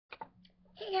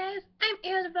Hey guys, I'm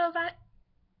Isabel.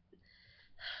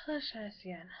 Let's try this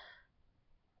again.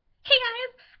 Hey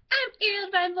guys, I'm Ariel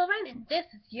Divine Bovine, and this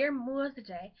is your Moo of the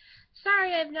Day.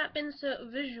 Sorry I've not been so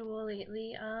visual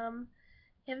lately.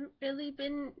 Haven't really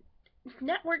been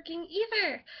networking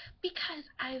either because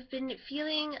I've been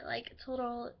feeling like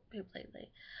total poop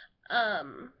lately.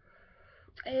 Um,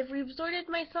 I've resorted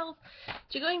myself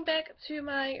to going back to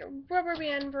my rubber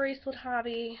band bracelet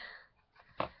hobby.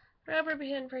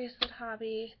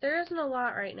 There isn't a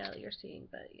lot right now that you're seeing,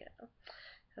 but you know,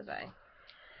 because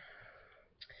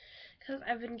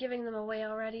I've been giving them away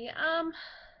already.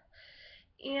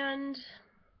 And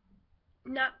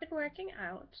not been working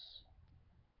out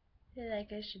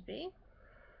like I should be.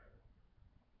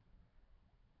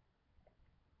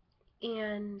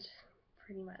 And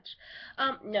pretty much.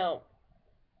 No.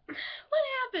 What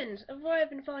happened? Before I've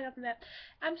been falling off the map.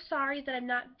 I'm sorry that I'm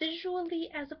not visually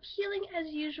as appealing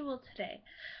as usual today.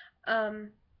 Um,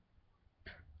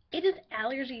 it is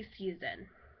allergy season.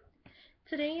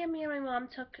 Today, me and my mom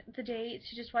took the day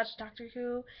to just watch Doctor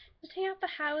Who, just hang out the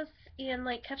house and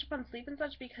like catch up on sleep and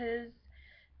such because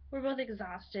we're both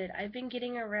exhausted. I've been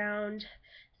getting around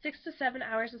 6 to 7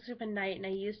 hours of sleep a night, and I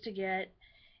used to get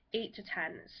 8 to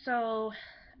 10. So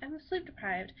I'm sleep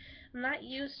deprived. I'm not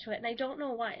used to it, and I don't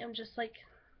know why. I'm just like,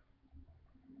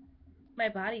 my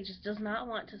body just does not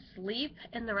want to sleep,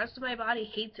 and the rest of my body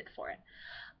hates it for it.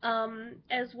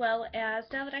 As well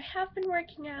as now that I have been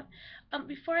working out,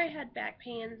 before I had back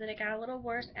pains and it got a little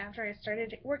worse after I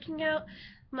started working out,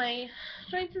 my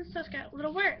joints and stuff got a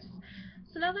little worse.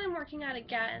 So now that I'm working out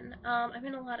again, I'm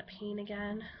in a lot of pain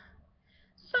again.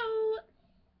 So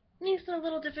it makes it a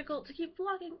little difficult to keep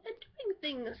vlogging and doing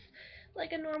things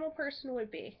like a normal person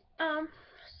would be.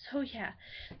 So yeah.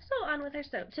 So on with our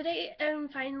soap. Today,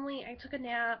 finally, I took a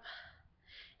nap.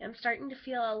 I'm starting to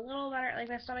feel a little better. Like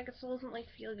my stomach still doesn't like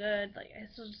feel good. Like I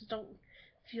still just don't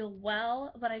feel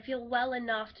well, but I feel well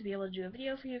enough to be able to do a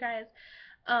video for you guys.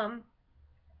 Um,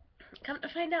 Come to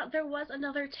find out, there was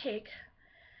another take.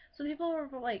 So people were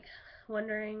like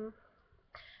wondering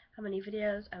how many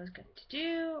videos I was going to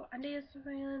do on Days of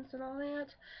Silence and all that.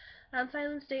 On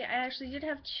Silence Day, I actually did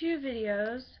have 2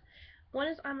 videos. One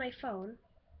is on my phone,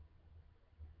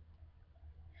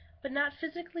 but not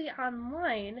physically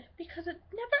online because it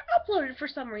never uploaded for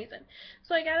some reason.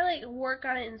 So I gotta like work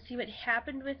on it and see what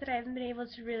happened with it. I haven't been able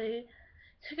to really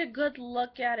take a good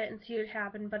look at it and see what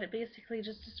happened, but it basically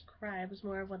just describes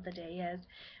more of what the day is,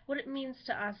 what it means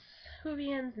to us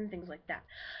Whovians and things like that.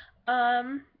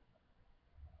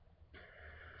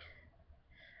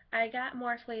 I got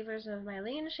more flavors of my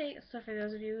lean shakes, so for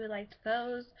those of you who liked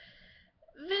those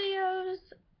videos,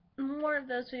 more of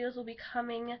those videos will be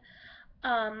coming.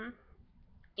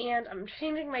 And I'm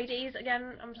changing my days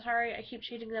again. I'm sorry, I keep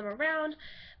changing them around,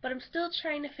 but I'm still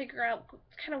trying to figure out,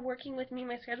 kind of working with me.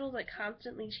 My schedule is like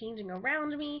constantly changing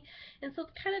around me, and so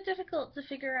it's kind of difficult to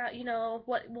figure out, you know,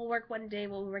 what will work one day,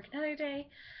 what will work another day.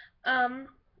 I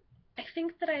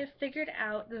think that I've figured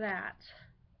out that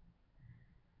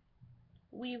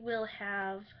we will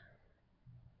have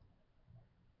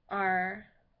our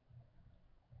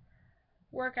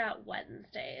workout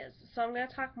Wednesdays. So I'm going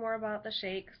to talk more about the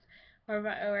shakes, more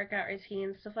about our workout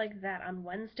routines, stuff like that on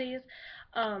Wednesdays.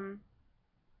 I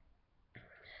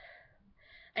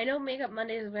know Makeup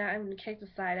Mondays is when I'm going to kick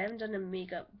aside. I haven't done a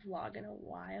makeup vlog in a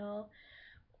while.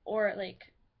 Or,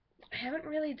 like, I haven't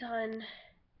really done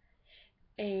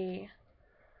a,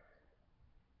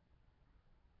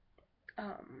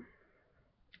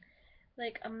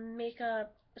 like, a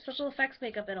makeup, special effects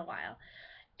makeup in a while.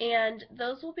 And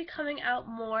those will be coming out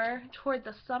more toward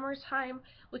the summertime.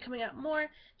 Will be coming out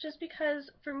more just because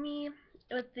for me,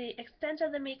 with the extent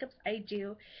of the makeups I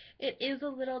do, it is a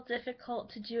little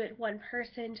difficult to do it one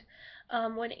person.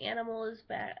 When Animal is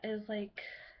like,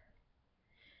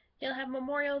 he'll have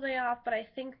Memorial Day off, but I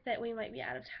think that we might be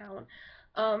out of town.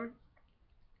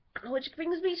 Which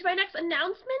brings me to my next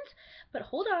announcement. But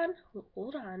hold on.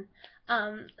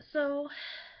 So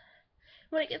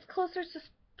when it gets closer to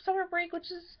summer break,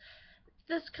 which is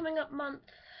this coming up month,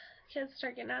 kids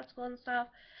start getting out of school and stuff,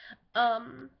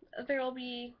 there will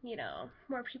be, you know,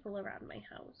 more people around my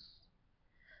house.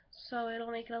 So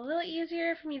it'll make it a little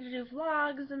easier for me to do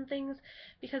vlogs and things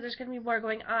because there's going to be more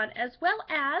going on, as well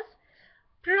as,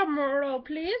 drum roll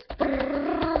please,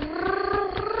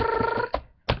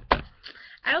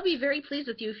 I will be very pleased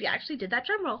with you if you actually did that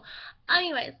drum roll.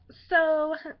 Anyways,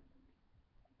 so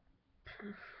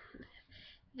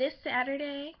this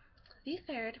Saturday, the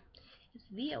 3rd, is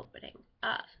the opening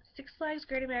of Six Flags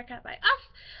Great America by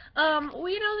us.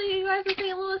 We know that you guys in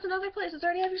St. Louis and other places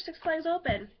already have your Six Flags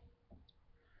open.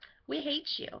 We hate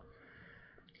you.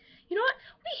 You know what?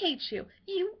 We hate you.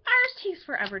 Ours takes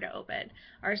forever to open.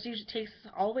 Ours usually takes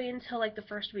all the way until like the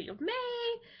first week of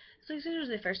May. So it's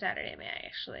usually the first Saturday of May,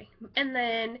 actually. And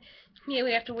then, yeah,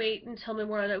 we have to wait until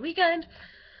Memorial Day weekend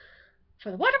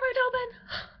for the water park to open.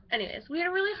 Anyways, we had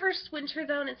a really harsh winter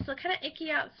though, and it's still kind of icky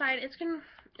outside.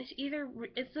 It's either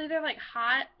like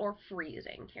hot or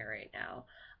freezing here right now,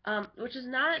 which is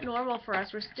not normal for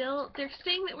us. They're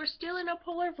saying that we're still in a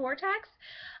polar vortex.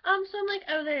 So I'm like,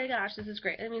 oh my gosh, this is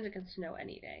great. That means it can snow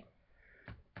any day.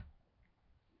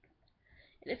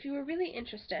 And if you were really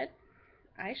interested,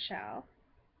 I shall.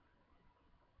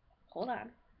 Hold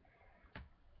on.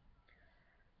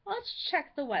 Let's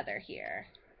check the weather here.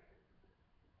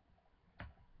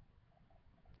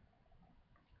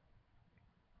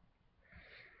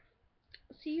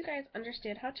 So you guys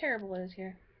understand how terrible it is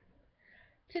here.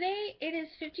 Today it is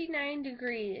 59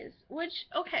 degrees, which,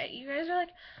 okay, you guys are like,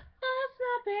 oh, that's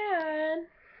not bad.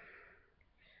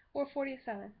 Or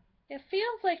 47. It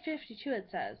feels like 52, it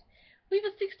says. We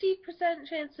have a 60%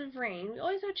 chance of rain. We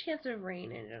always have a chance of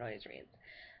rain, and it always rains.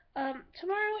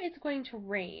 Tomorrow it's going to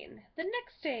rain. The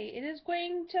next day it is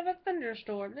going to have a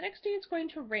thunderstorm. The next day it's going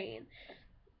to rain.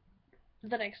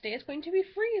 The next day it's going to be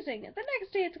freezing. The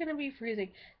next day it's going to be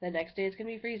freezing. The next day it's going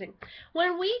to be freezing.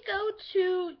 When we go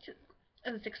to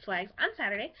the Six Flags on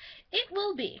Saturday, it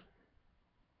will be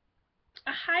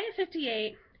a high of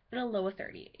 58 and a low of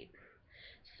 38.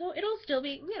 So it'll still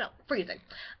be, freezing.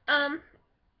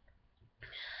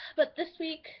 But this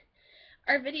week,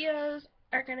 our videos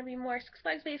are going to be more Six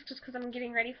Flags based just because I'm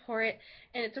getting ready for it,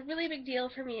 and it's a really big deal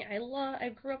for me. I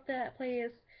grew up at that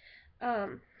place.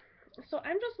 So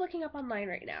I'm just looking up online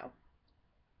right now.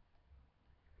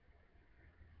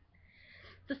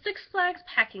 The Six Flags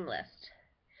packing list.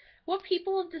 What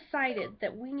people have decided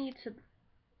that we need to...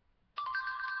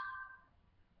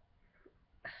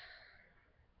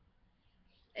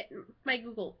 My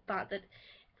Google thought that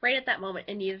right at that moment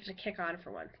it needed to kick on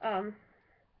for once.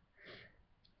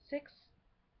 Six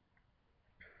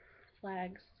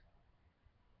Flags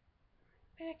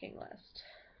packing list.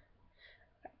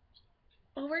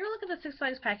 Well, we're going to look at the Six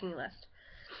Flags packing list.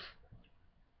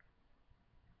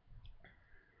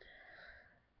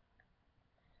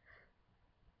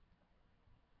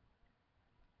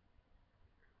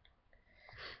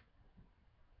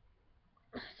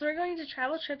 So we're going to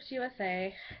Travel Trips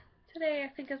USA. Today,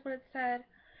 I think is what it said.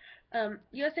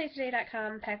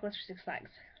 USAtoday.com, pack list for Six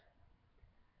Flags.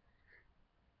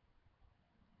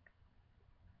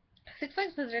 Six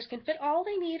Flags visitors can fit all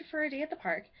they need for a day at the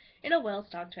park in a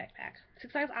well-stocked backpack.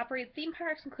 Six Flags operates theme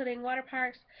parks, including water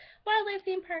parks, wildlife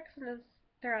theme parks, and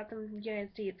throughout the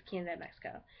United States, Canada, and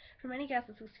Mexico. For many guests,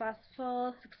 a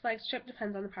successful Six Flags trip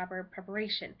depends on the proper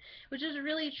preparation, which is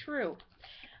really true.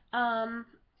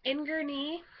 In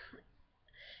Gurnee,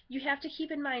 you have to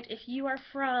keep in mind, if you are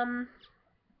from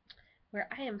where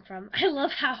I am from, I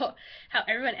love how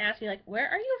everyone asks me, like, where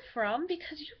are you from?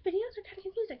 Because your videos are kind of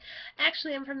confusing.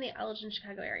 Actually, I'm from the Elgin,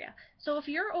 Chicago area. So if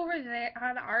you're over there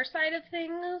on our side of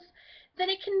things, then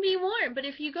it can be warm. But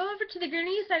if you go over to the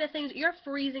Gurnee side of things, you're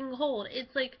freezing cold.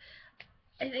 It's like,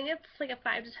 I think it's like a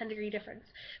 5 to 10 degree difference,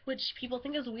 which people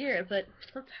think is weird, but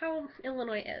that's how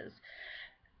Illinois is.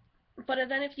 But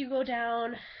then if you go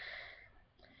down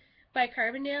by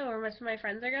Carbondale, where most of my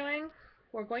friends are going,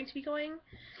 or going to be going,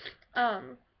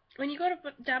 when you go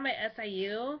down by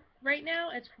SIU right now,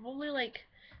 it's probably like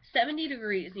 70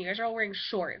 degrees, and you guys are all wearing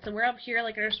shorts, and we're up here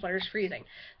like our sweaters freezing.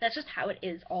 That's just how it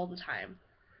is all the time.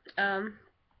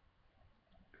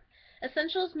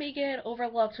 Essentials may get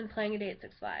overlooked when planning a day at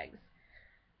Six Flags.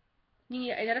 You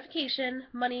need identification,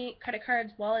 money, credit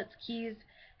cards, wallets, keys,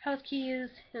 house keys,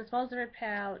 in a small zippered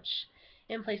pouch,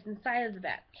 and placed inside of the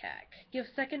backpack. Give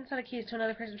second set of keys to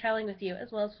another person traveling with you,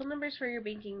 as well as phone numbers for your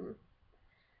banking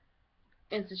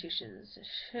institutions.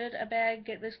 Should a bag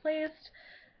get misplaced,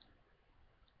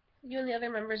 you and the other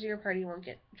members of your party won't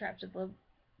get trapped at the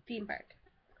theme park.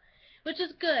 Which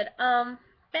is good.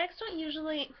 Bags don't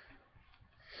usually...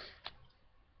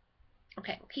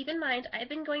 Okay, keep in mind, I've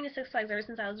been going to Six Flags ever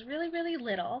since I was really, really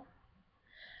little.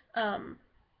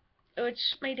 Which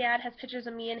my dad has pictures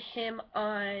of me and him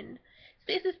on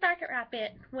Space's Rocket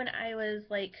Rabbit when I was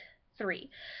like 3.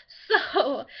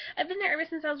 So I've been there ever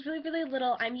since I was really, really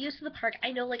little. I'm used to the park.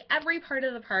 I know like every part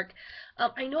of the park.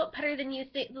 I know it better than you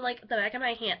think, like the back of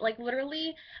my hand. Like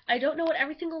literally, I don't know what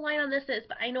every single line on this is,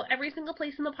 but I know every single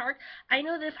place in the park. I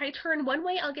know that if I turn one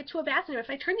way, I'll get to a bathroom. If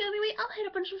I turn the other way, I'll hit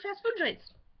a bunch of fast food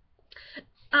joints.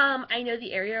 I know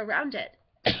the area around it.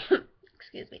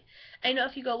 Excuse me. I know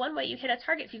if you go one way, you hit a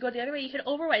Target. If you go the other way, you hit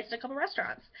Overweights and a couple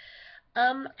restaurants.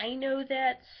 I know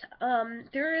that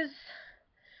there's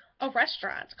a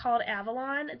restaurant called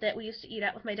Avalon that we used to eat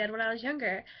at with my dad when I was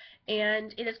younger.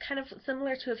 And it is kind of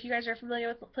similar to, if you guys are familiar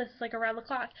with places like Around the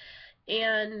Clock.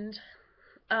 And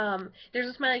there's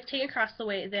this like take across the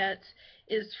way that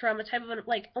is from a type of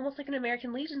like almost like an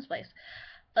American Legion's place.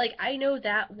 Like I know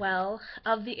that well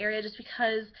of the area just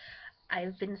because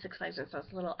I've been to Six Flags since I was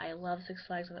little. I love Six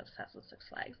Flags. I'm obsessed with Six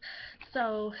Flags.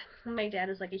 So my dad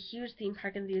is like a huge theme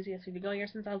park enthusiast. We've been going here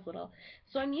since I was little,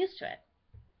 so I'm used to it.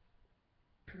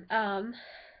 Um,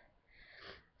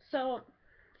 so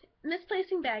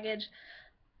misplacing baggage.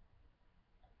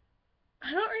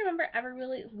 I don't remember ever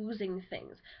really losing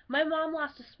things. My mom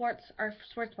lost our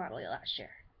sports bottle last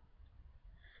year.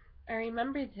 I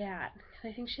remember that.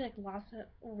 I think she like lost it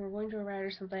or we're going to a ride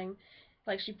or something.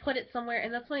 Like she put it somewhere,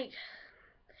 and that's like,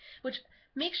 which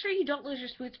make sure you don't lose your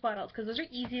sports bottles because those are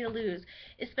easy to lose,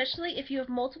 especially if you have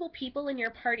multiple people in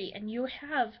your party and you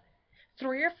have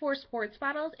 3 or 4 sports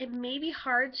bottles. It may be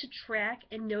hard to track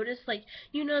and notice, like,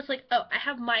 you notice, like, oh, I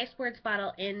have my sports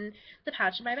bottle in the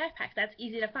pouch in my backpack. That's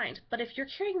easy to find. But if you're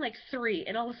carrying, like, 3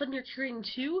 and all of a sudden you're carrying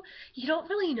 2, you don't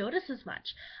really notice as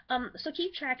much. So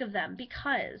keep track of them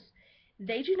because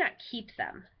they do not keep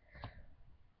them,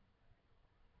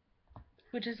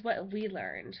 which is what we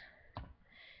learned.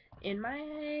 And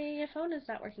my phone is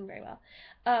not working very well.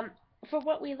 For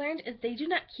what we learned is they do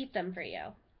not keep them for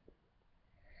you.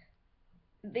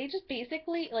 They just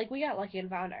basically, like, we got lucky and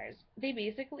found ours. They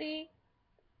basically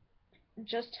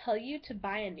just tell you to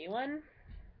buy a new one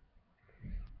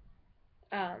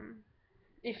um,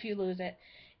 if you lose it.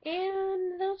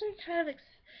 And those are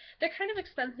they're kind of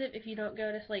expensive if you don't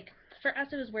go to, like, for us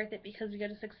it was worth it because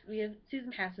we have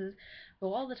season passes,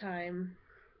 go all the time,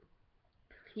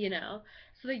 you know.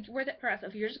 So they worth it for us.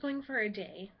 If you're just going for a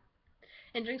day,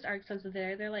 and drinks are expensive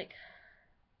there, they're like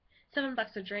 $7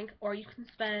 a drink, or you can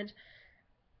spend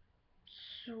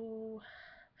so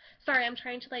sorry, I'm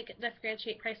trying to like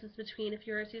differentiate prices between if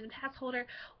you're a season pass holder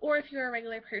or if you're a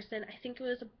regular person. I think it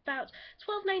was about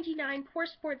 $12.99 per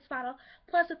sports bottle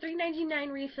plus a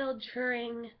 $3.99 refill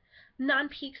during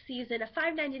non-peak season, a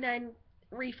 $5.99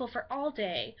 refill for all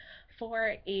day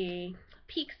for a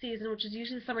peak season, which is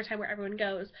usually the summertime where everyone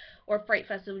goes, or Fright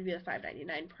Fest would be the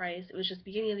 $5.99 price. It was just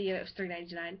beginning of the year, it was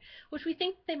 $3.99, which we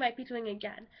think they might be doing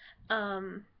again.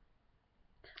 Um,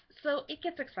 so it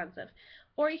gets expensive.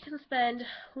 Or you can spend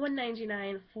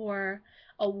 $1.99 for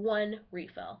a one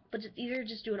refill. But it's easier to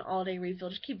just do an all day refill.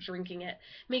 Just keep drinking it.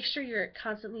 Make sure you're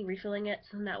constantly refilling it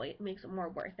so that way it makes it more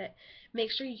worth it.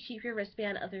 Make sure you keep your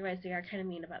wristband, otherwise they are kind of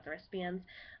mean about the wristbands.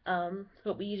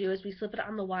 What we do is we slip it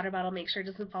on the water bottle, make sure it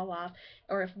doesn't fall off.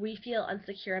 Or if we feel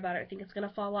insecure about it or think it's going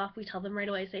to fall off, we tell them right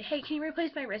away, say, hey, can you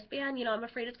replace my wristband? You know, I'm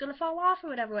afraid it's going to fall off or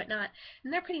whatever, whatnot.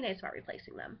 And they're pretty nice about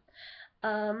replacing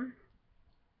them.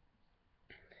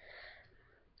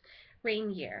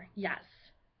 Rain gear, yes,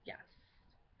 yes.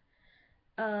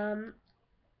 Um,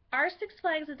 our Six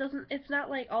Flags, it's not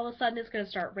like all of a sudden it's gonna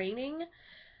start raining.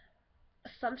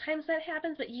 Sometimes that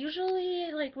happens, but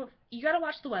usually, like, you gotta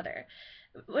watch the weather.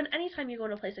 Anytime you go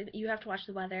to a place like that, you have to watch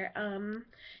the weather.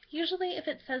 Usually, if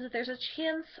it says that there's a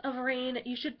chance of rain,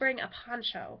 you should bring a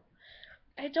poncho.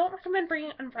 I don't recommend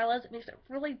bringing umbrellas. It makes it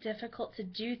really difficult to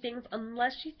do things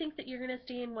unless you think that you're going to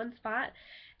stay in one spot.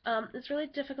 It's really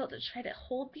difficult to try to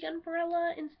hold the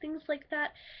umbrella and things like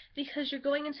that because you're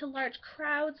going into large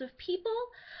crowds of people.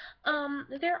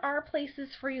 There are places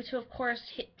for you to, of course,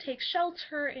 take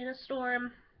shelter in a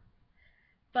storm,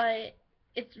 but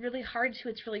it's really hard to.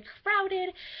 It's really crowded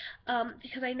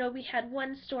because I know we had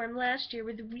one storm last year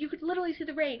where you could literally see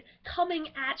the rain coming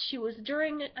at you. It was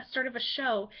during a start of a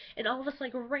show, and all of us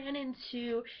like ran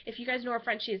into. If you guys know where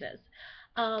Frenchie's is,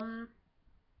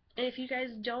 and if you guys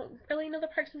don't really know the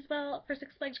parks as well for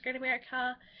Six Flags Great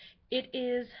America, it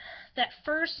is that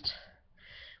first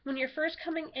when you're first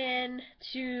coming in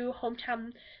to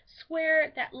Hometown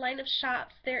Square, that line of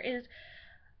shops. There is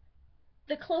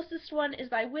the closest one is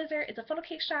by Whizzer. It's a funnel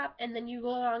cake shop, and then you go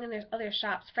along and there's other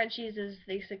shops. Frenchie's is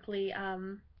basically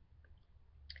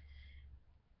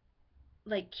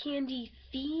like candy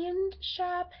themed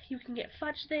shop. You can get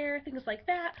fudge there, things like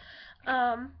that.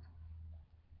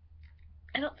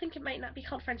 I don't think it might not be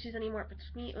called Frenchie's anymore, but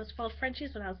to me it was called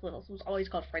Frenchie's when I was little, so it was always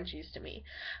called Frenchie's to me.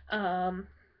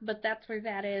 But that's where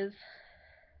that is.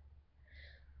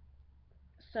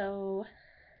 So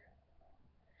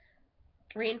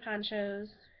rain ponchos,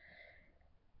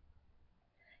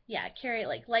 yeah, carry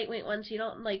like lightweight ones. You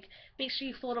don't like make sure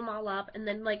you fold them all up, and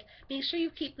then like make sure you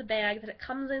keep the bag that it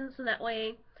comes in, so that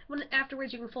way when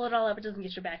afterwards you can fold it all up, it doesn't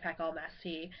get your backpack all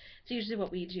messy. It's usually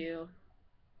what we do.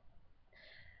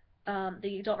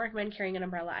 They don't recommend carrying an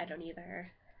umbrella. I don't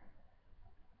either.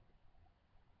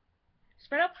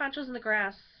 Spread out ponchos in the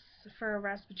grass for a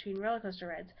rest between roller coaster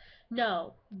rides.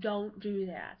 No, don't do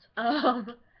that.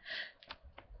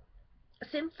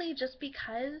 Simply just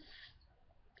because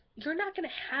you're not gonna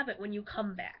have it when you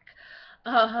come back.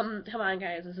 Come on,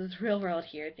 guys, this is real world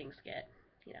here. Things get,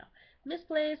 you know,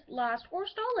 misplaced, lost, or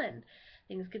stolen.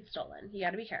 Things get stolen. You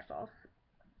gotta be careful.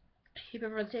 Keep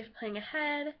everyone safe planning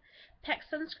ahead. Pack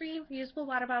sunscreen, reusable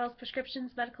water bottles,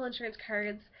 prescriptions, medical insurance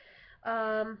cards,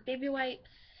 baby wipes,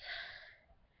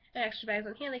 and extra bags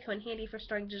on hand. They come in handy for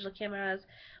storing digital cameras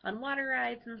on water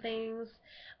rides and things.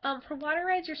 For water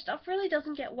rides, your stuff really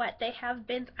doesn't get wet. They have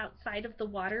bins outside of the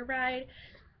water ride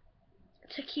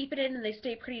to keep it in, and they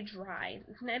stay pretty dry.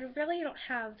 And I really don't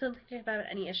have to think about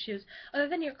any issues other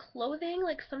than your clothing.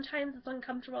 Like sometimes it's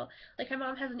uncomfortable. Like my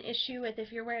mom has an issue with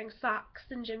if you're wearing socks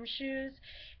and gym shoes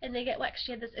and they get wet.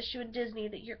 She had this issue in Disney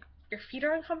that your feet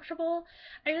are uncomfortable.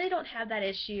 I really don't have that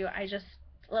issue. I just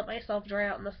let myself dry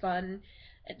out in the sun.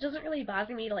 It doesn't really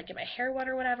bother me to like get my hair wet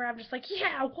or whatever. I'm just like,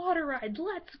 yeah, water ride,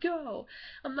 let's go.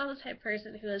 I'm not the type of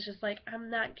person who is just like, I'm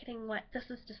not getting wet. This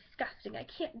is disgusting. I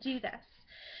can't do this.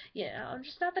 You know, I'm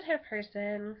just not the type of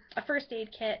person. A first aid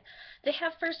kit. They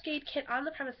have first aid kit on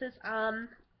the premises. I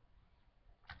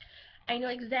know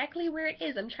exactly where it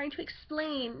is. I'm trying to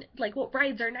explain like what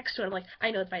rides are next to it. I'm like,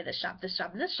 I know it's by this shop, this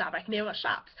shop, and this shop. I can name what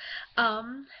shops.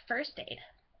 First aid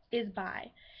is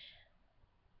by,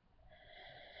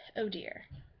 oh dear,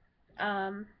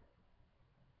 um,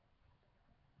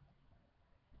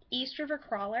 East River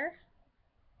Crawler.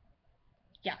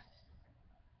 Yes.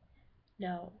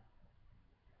 No.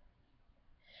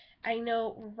 I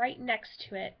know right next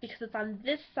to it because it's on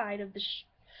this side of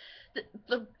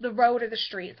the road or the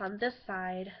street. It's on this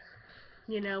side.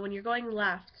 You know, when you're going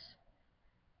left,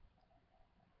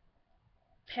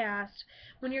 past.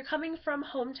 When you're coming from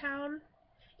hometown,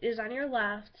 it is on your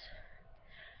left.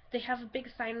 They have a big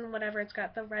sign, whatever. It's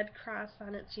got the red cross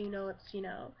on it, so you know it's, you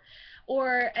know.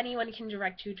 Or anyone can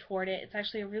direct you toward it. It's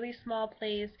actually a really small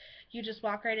place. You just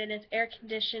walk right in. It's air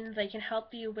conditioned. They can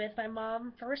help you with. My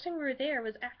mom, first time we were there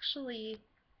was actually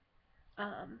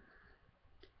um,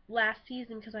 last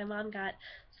season because my mom got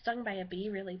stung by a bee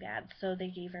really bad, so they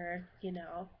gave her, you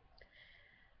know,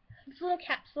 this little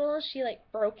capsule. She like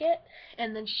broke it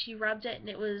and then she rubbed it, and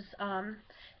it was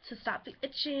to stop the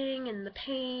itching and the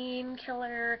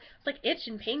painkiller. It's like itch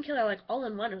and painkiller like all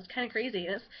in one. It was kind of crazy,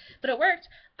 but it worked.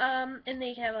 And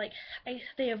they have like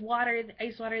they have water,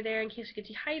 ice water there in case you get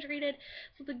dehydrated.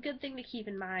 So it's a good thing to keep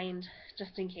in mind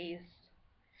just in case.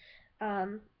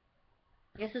 Um,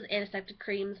 this is antiseptic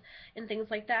creams and things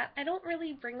like that. I don't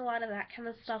really bring a lot of that kind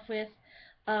of stuff with.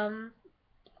 Um,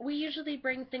 we usually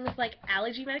bring things like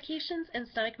allergy medications and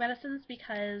stomach medicines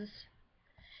because,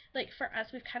 like, for us,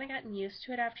 we've kind of gotten used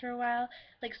to it after a while.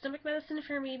 Like, stomach medicine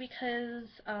for me because,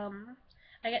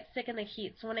 I get sick in the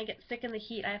heat. So when I get sick in the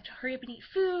heat, I have to hurry up and eat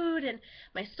food, and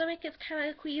my stomach gets kind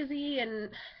of queasy,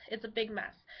 and it's a big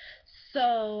mess.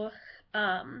 So,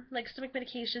 like, stomach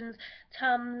medications,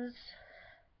 Tums,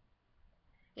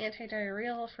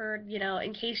 anti-diarrheal for, you know,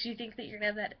 in case you think that you're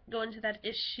going to have that, go into that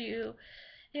issue.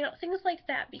 You know, things like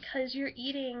that because you're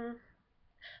eating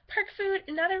park food,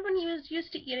 and not everyone is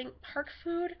used to eating park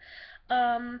food.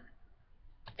 Um,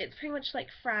 it's pretty much like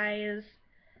fries,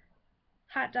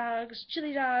 hot dogs,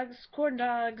 chili dogs, corn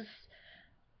dogs,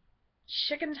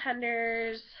 chicken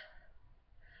tenders,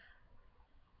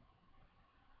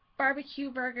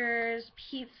 barbecue burgers,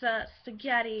 pizza,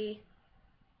 spaghetti,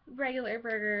 regular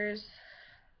burgers,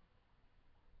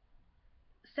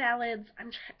 salads.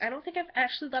 I don't think I've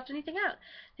actually left anything out.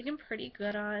 I think I'm pretty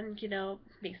good on, you know,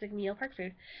 basic meal park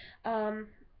food. Um,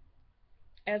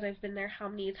 as I've been there how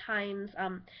many times.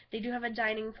 They do have a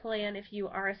dining plan if you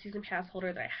are a season pass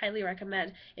holder that I highly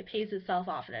recommend. It pays itself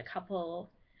off in a couple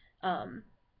um,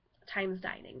 times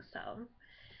dining. So,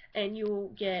 and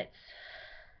you get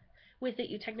with it,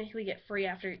 you technically get free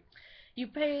after you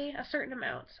pay a certain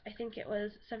amount. I think it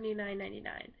was $79.99.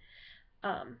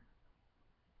 Um,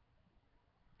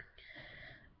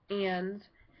 and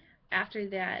after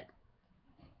that,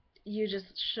 you just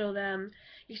show them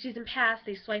your season pass.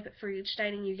 They swipe it for each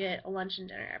dining. You get a lunch and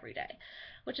dinner every day,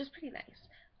 which is pretty nice.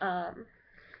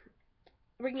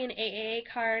 Bringing an AAA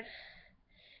card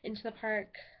into the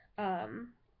park. Um,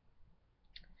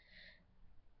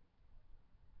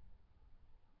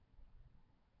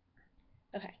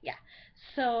 okay, yeah.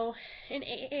 So an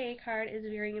AAA card is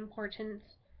very important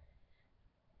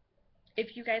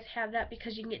if you guys have that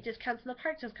because you can get discounts in the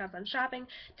park, discounts on shopping,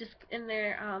 just in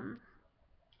there.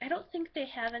 I don't think they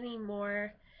have any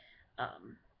more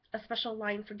a special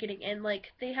line for getting in. Like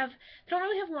they don't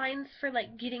really have lines for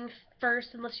like getting first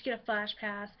unless you get a flash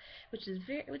pass, which is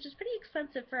pretty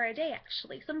expensive for a day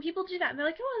actually. Some people do that and they're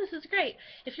like, oh, this is great.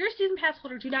 If you're a season pass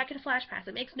holder, do not get a flash pass.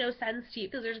 It makes no sense to you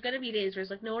because there's gonna be days where there's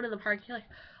like no one in the park. You're like,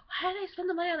 why did I spend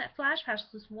the money on that flash pass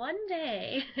this one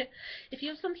day? If you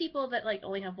have some people that like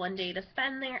only have one day to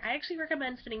spend there, I actually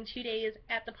recommend spending 2 days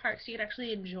at the park so you can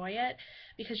actually enjoy it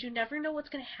because you never know what's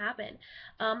going to happen.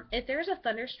 If there's a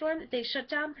thunderstorm, they shut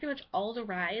down pretty much all the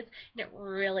rides, and it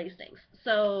really stinks.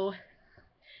 So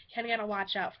you kind of got to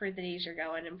watch out for the days you're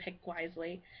going and pick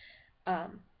wisely.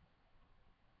 Um,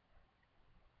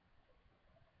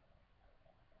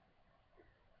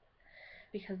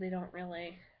 because they don't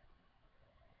really,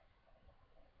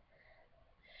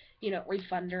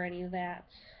 refund or any of that.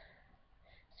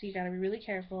 So you gotta be really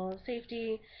careful.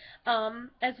 Safety,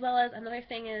 as well as another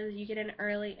thing is you get in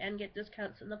early and get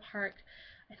discounts in the park.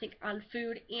 I think on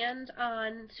food and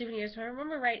on souvenirs. If I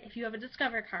remember right, if you have a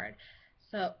Discover card.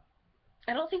 So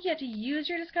I don't think you have to use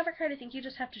your Discover card. I think you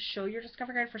just have to show your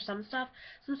Discover card for some stuff.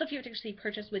 Some stuff you have to actually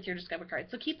purchase with your Discover card.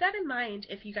 So keep that in mind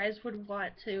if you guys would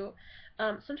want to.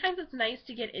 Sometimes it's nice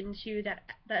to get into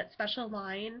that special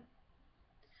line,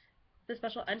 the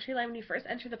special entry line when you first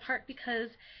enter the park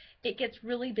because it gets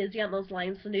really busy on those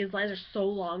lines. Some days lines are so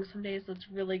long some days, so it's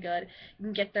really good. You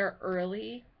can get there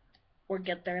early or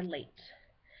get there late.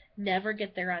 Never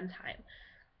get there on time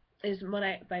is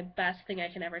my best thing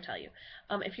I can ever tell you.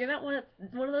 If you're not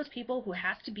one of those people who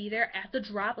has to be there at the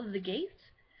drop of the gates,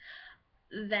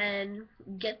 then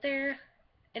get there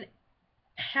an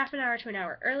half an hour to an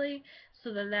hour early,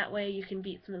 so then that way you can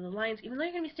beat some of the lines. Even though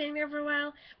you're going to be standing there for a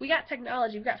while, we got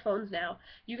technology, we've got phones now.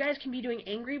 You guys can be doing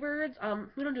Angry Birds.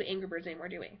 We don't do Angry Birds anymore,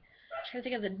 do we? I'm trying to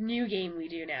think of the new game we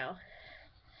do now.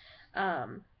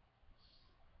 I'm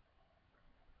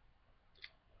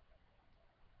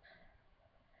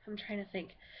trying to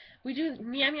think. We do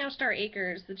Meow Meow Star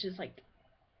Acres, which is like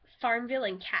Farmville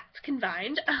and Cats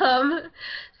combined.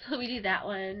 So we do that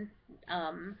one.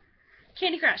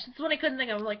 Candy Crush. That's what I couldn't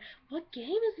think of. I'm like, what game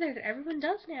is there that everyone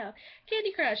does now?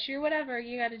 Candy Crush or whatever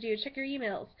you got to do. Check your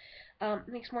emails.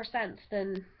 Makes more sense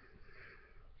than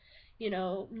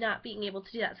not being able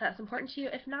to do that. So that's important to you.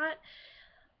 If not,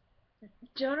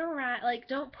 don't arrive. Like,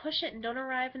 don't push it and don't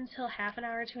arrive until half an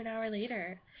hour to an hour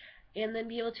later, and then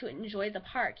be able to enjoy the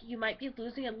park. You might be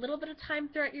losing a little bit of time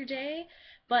throughout your day,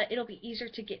 but it'll be easier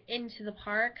to get into the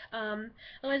park.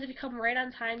 Otherwise, if you come right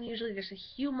on time, usually there's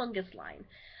a humongous line.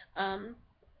 Um,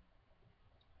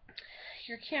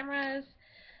 your cameras.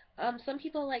 Some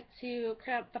people like to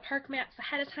print out the park maps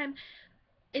ahead of time.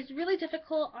 It's really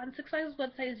difficult on Six Flags'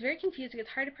 website. It's very confusing. It's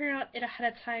hard to print out it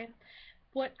ahead of time.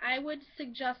 What I would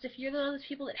suggest, if you're one of those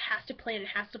people that has to plan,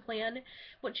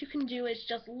 what you can do is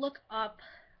just look up,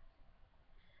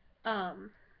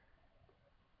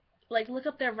 look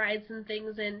up their rides and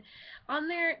things, and on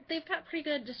there they've got pretty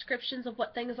good descriptions of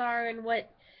what things are and what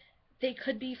they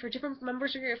could be for different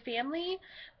members of your family.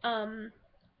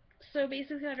 So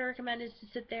basically what I recommend is to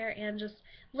sit there and just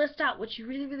list out what you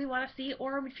really, really want to see,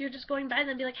 or if you're just going by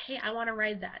them, be like, hey, I want to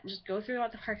ride that, and just go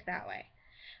throughout the park that way.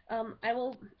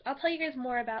 I'll tell you guys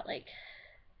more about, like,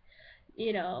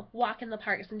 walking the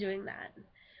parks and doing that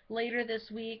later this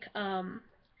week.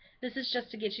 This is just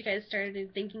to get you guys started in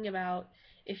thinking about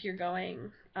if you're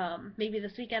going, maybe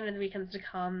this weekend and the weekends to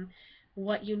come,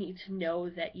 what you need to know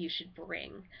that you should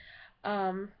bring.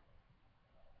 They're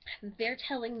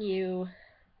telling you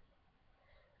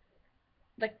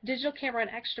the digital camera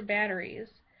and extra batteries.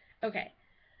 Okay,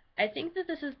 I think that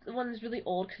this is the one that's really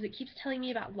old because it keeps telling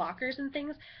me about lockers and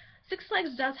things. Six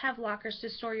Flags does have lockers to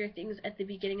store your things at the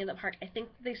beginning of the park. I think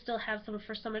they still have some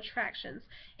for some attractions,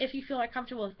 if you feel more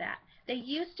comfortable with that. They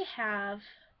used to have,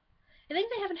 I think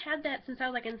they haven't had that since I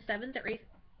was like in 7th or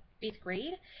 8th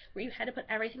grade, where you had to put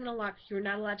everything in a locker. You were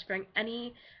not allowed to bring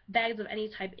any bags of any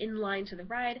type in line to the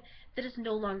ride. That is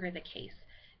no longer the case.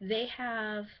 They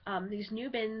have these new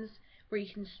bins where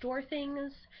you can store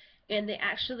things, and they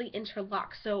actually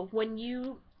interlock. So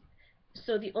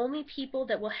the only people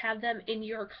that will have them in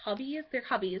your cubbies, they're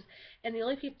cubbies, and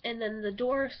then the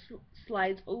door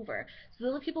slides over. So the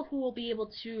only people who will be able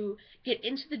to get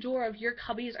into the door of your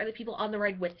cubbies are the people on the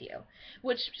ride with you,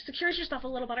 which secures your stuff a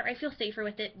little better. I feel safer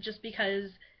with it just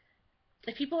because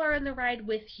if people are on the ride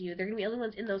with you, they're gonna be the only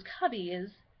ones in those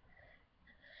cubbies.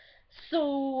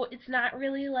 So it's not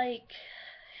really like,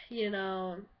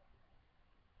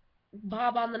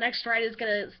 Bob on the next ride is going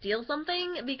to steal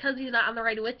something because he's not on the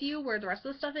ride with you where the rest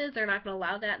of the stuff is. They're not going to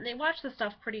allow that, and they watch the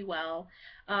stuff pretty well.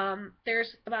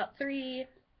 There's about 3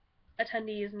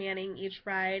 attendees manning each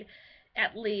ride,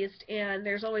 at least, and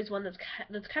there's always one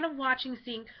that's kind of watching,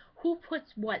 seeing who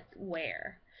puts what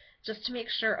where, just to make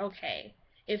sure. Okay,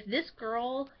 if this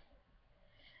girl,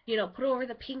 put over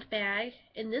the pink bag,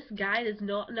 and this guy is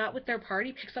not with their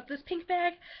party picks up this pink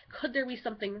bag, could there be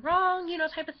something wrong,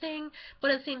 type of thing.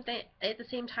 But at the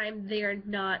same time, they are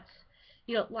not,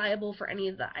 liable for any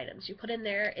of the items you put in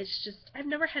there. It's just, I've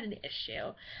never had an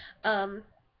issue. Um,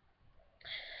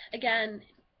 Again,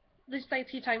 these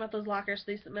sites keep talking about those lockers,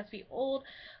 so these must be old.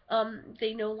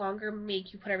 They no longer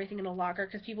make you put everything in a locker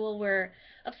because people were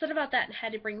upset about that and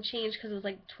had to bring change because it was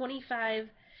like 25.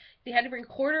 They had to bring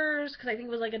quarters because I think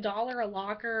it was like $1 a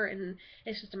locker, and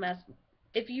it's just a mess.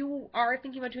 If you are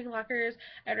thinking about doing lockers,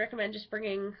 I'd recommend just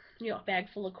bringing, a bag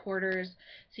full of quarters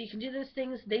so you can do those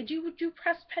things. They do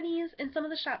press pennies in some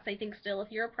of the shops, I think, still. If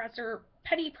you're a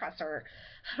penny presser,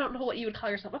 I don't know what you would call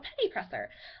yourself, a penny presser,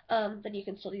 then you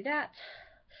can still do that.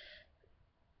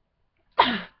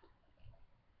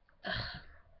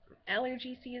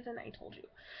 Allergy season, I told you.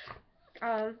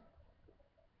 Um,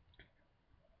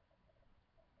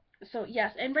 so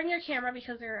yes, and bring your camera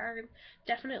because there are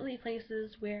definitely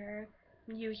places where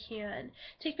you can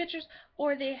take pictures,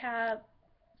 or they have,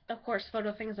 of course,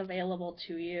 photo things available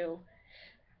to you.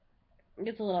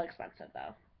 It's a little expensive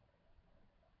though.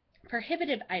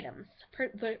 Prohibited items.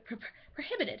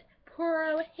 Prohibited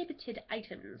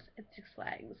items at Six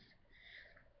Flags.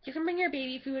 You can bring your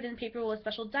baby food and people with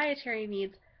special dietary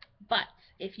needs, but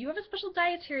if you have a special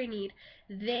dietary need,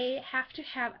 they have to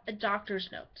have a doctor's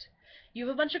note. You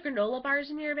have a bunch of granola bars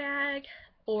in your bag,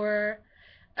 or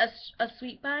a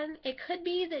sweet bun. It could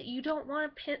be that you don't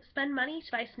want to spend money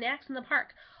to buy snacks in the park,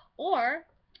 or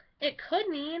it could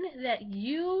mean that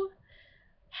you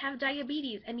have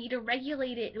diabetes and need to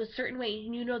regulate it in a certain way,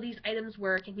 and these items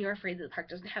work, and you're afraid that the park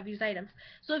doesn't have these items.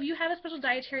 So if you have a special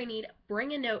dietary need,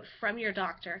 bring a note from your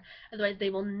doctor. Otherwise, they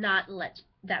will not let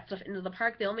that stuff into the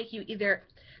park. They'll make you either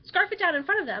scarf it down in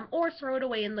front of them or throw it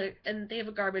away and they have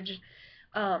a garbage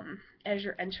as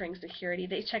you're entering security.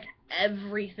 They check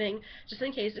everything just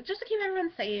in case, just to keep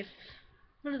everyone safe.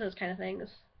 One of those kind of things.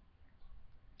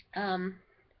 Um,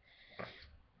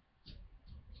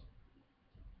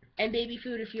 and baby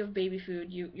food, if you have baby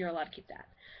food, you're allowed to keep that.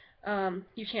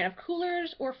 You can't have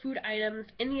coolers or food items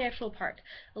in the actual park.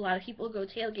 A lot of people go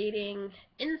tailgating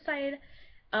inside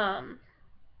um,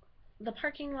 the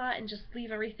parking lot and just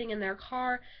leave everything in their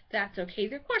car. That's okay.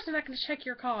 Of course, they're not going to check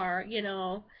your car.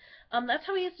 That's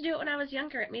how we used to do it when I was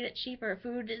younger. It made it cheaper.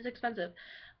 Food is expensive.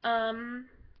 Um,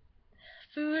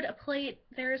 Food, a plate,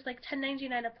 there's like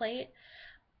 $10.99 a plate.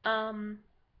 Um,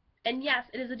 and yes,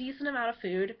 it is a decent amount of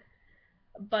food.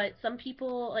 But some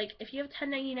people, like, if you have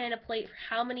 $10.99 a plate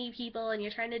for how many people and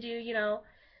you're trying to do,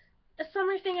 a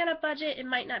summer thing on a budget, it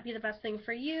might not be the best thing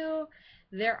for you.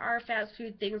 There are fast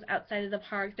food things outside of the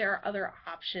park. There are other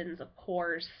options, of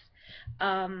course.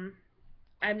 Um,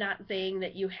 I'm not saying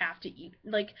that you have to eat,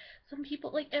 like, some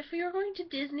people, like, if you're going to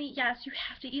Disney, yes, you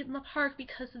have to eat in the park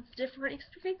because it's different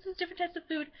experiences, different types of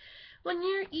food. When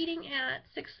you're eating at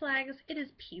Six Flags, it is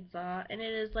pizza, and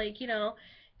it is, like,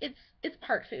 it's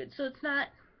park food, so it's not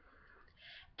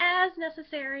as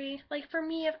necessary. Like, for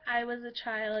me, if I was a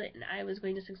child and I was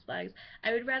going to Six Flags,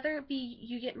 I would rather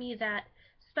you get me that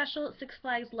special Six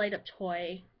Flags light up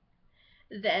toy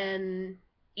than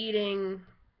eating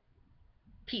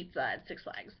pizza at Six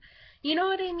Flags. You know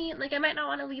what I mean? Like, I might not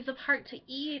want to leave the park to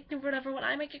eat or whatever when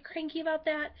I might get cranky about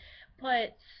that,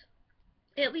 but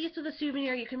at least with a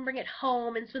souvenir, you can bring it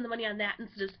home and spend the money on that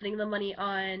instead of spending the money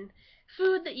on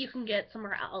food that you can get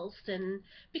somewhere else. And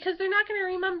because they're not going to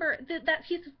remember that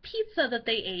piece of pizza that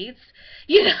they ate,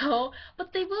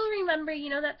 but they will remember,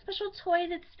 that special toy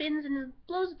that spins and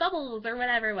blows bubbles or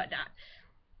whatnot.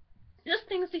 Just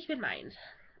things to keep in mind.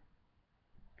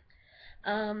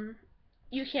 Um,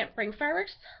 you can't bring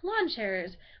fireworks, lawn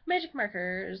chairs, magic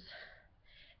markers,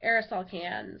 aerosol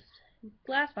cans,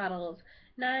 glass bottles,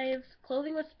 knives,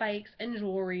 clothing with spikes and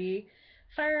jewelry,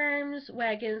 firearms,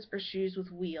 wagons, or shoes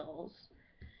with wheels.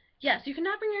 Yes, you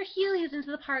cannot bring your Heelys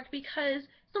into the park because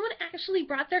someone actually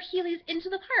brought their Heelys into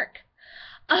the park.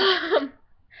 Um,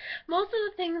 Most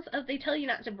of the things they tell you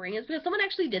not to bring is because someone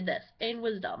actually did this and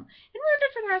was dumb. And ruined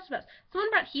it for the rest of us. Someone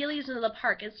brought Heelys into the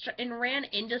park and ran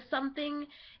into something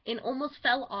and almost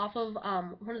fell off of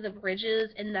one of the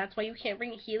bridges, and that's why you can't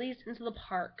bring Heelys into the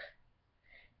park.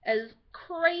 As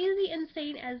crazy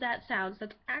insane as that sounds,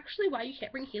 that's actually why you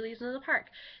can't bring Heelys into the park.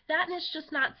 That and it's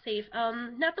just not safe.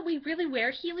 Not that we really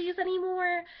wear Heelys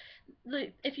anymore.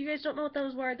 If you guys don't know what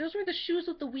those were the shoes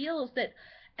with the wheels that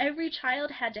every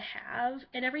child had to have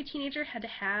and every teenager had to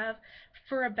have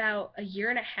for about a year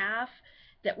and a half,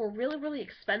 that were really, really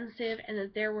expensive, and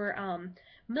that there were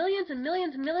millions and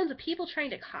millions and millions of people trying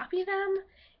to copy them,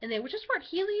 and they just weren't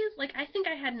Heelys. Like, I think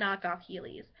I had knockoff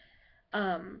Heelys.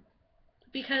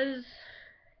 Because,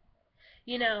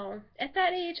 you know, at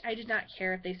that age, I did not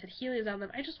care if they said Heelys on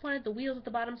them. I just wanted the wheels at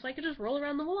the bottom so I could just roll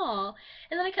around the wall.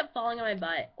 And then I kept falling on my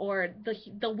butt, or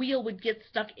the wheel would get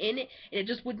stuck in it, and it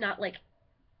just would not, like,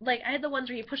 I had the ones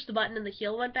where you push the button and the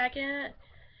heel went back in.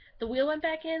 The wheel went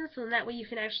back in, so then that way you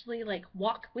can actually, like,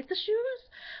 walk with the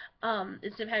shoes,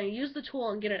 instead of having to use the tool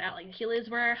and get it out like the Heelys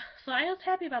were. So I was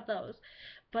happy about those.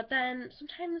 But then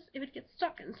sometimes it would get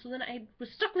stuck, and so then I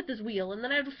was stuck with this wheel, and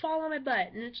then I would fall on my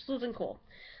butt, and it just wasn't cool.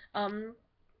 Um,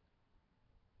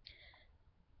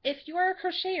 if you are a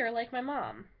crocheter like my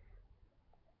mom,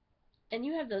 and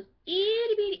you have those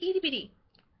itty bitty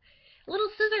little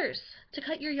scissors to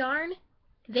cut your yarn,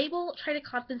 they will try to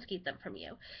confiscate them from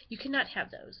you. You cannot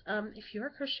have those. If you're a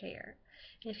crocheter,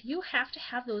 if you have to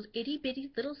have those itty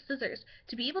bitty little scissors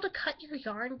to be able to cut your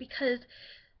yarn because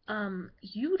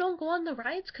you don't go on the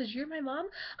rides because you're my mom.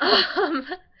 My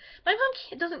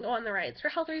mom doesn't go on the rides for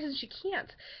health reasons. She can't,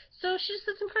 so she just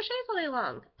sits and crochets all day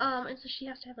long. And so she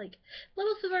has to have like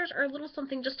little scissors or a little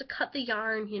something just to cut the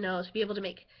yarn, you know, to be able to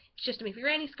make just to make the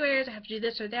granny squares. I have to do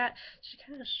this or that. She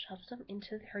kind of just shoves them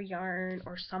into her yarn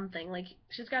or something. Like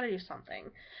she's got to do something,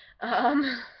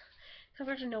 because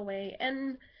there's no way.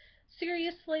 And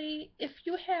seriously, if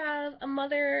you have a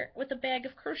mother with a bag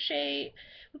of crochet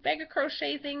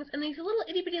things and these little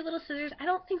itty bitty little scissors, I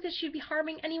don't think that she'd be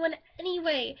harming anyone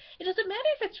anyway. It doesn't matter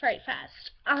if it's right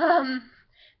fast.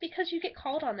 Because you get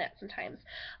called on that sometimes.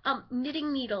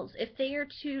 Knitting needles, if they are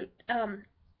to,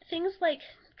 things like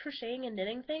crocheting and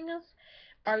knitting things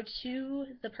are to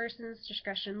the person's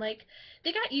discretion. Like,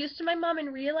 they got used to my mom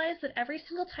and realized that every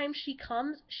single time she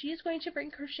comes, she's going to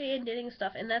bring crochet and knitting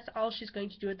stuff, and that's all she's going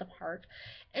to do at the park.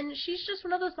 And she's just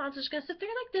one of those moms that's going to sit there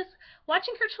like this,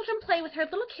 watching her children play with her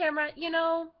little camera, you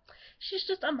know. She's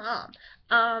just a mom.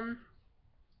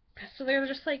 So they're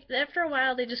just like, after a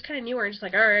while, they just kind of knew her, and just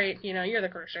like, alright, you know, you're the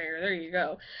crocheter, there you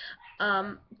go.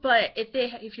 But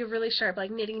if you're really sharp,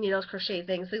 like knitting needles, crochet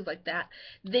things like that,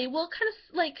 they will kind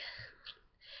of, like,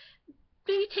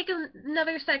 maybe take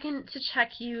another second to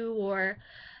check you or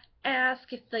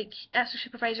ask your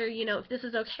supervisor, you know, if this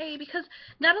is okay, because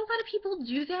not a lot of people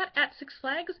do that at Six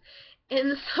Flags,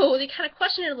 and so they kind of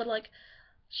question it a little, like,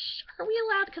 are we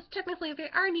allowed, because technically if they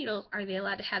are needles, are they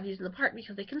allowed to have these in the park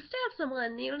because they can stab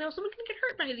someone, you know, someone can get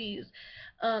hurt by these.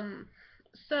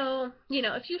 So, you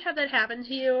know, if you have that happen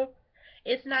to you,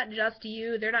 it's not just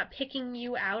you, they're not picking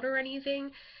you out or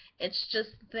anything, it's just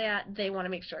that they want to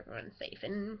make sure everyone's safe,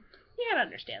 and you gotta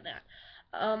understand that.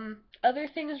 Other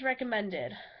things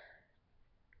recommended.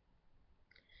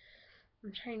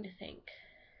 I'm trying to think.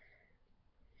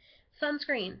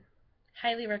 Sunscreen.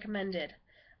 Highly recommended.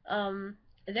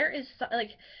 There is, like,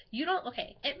 you don't,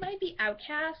 okay, it might be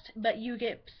Outcast, but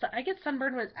I get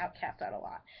sunburned when it's Outcast out a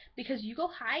lot. Because you go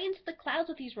high into the clouds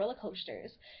with these roller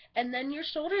coasters, and then your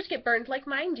shoulders get burned like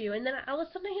mine do, and then all of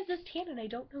a sudden I have this tan, and I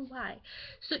don't know why.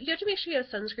 So you have to make sure you have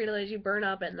sunscreen, otherwise you burn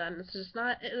up, and then it's just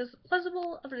not as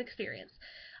pleasurable of an experience.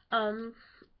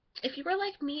 If you were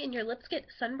like me and your lips get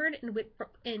sunburned and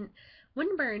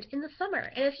windburned in the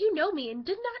summer, and if you know me and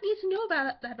did not need to know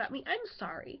that about me, I'm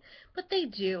sorry, but they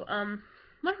do.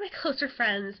 One of my closer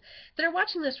friends that are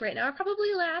watching this right now are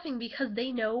probably laughing because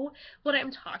they know what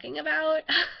I'm talking about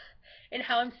and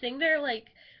how I'm sitting there, like,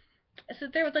 I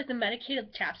sit there with, like, the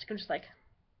medicated chapstick. I'm just like,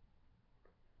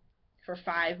 for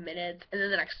 5 minutes, and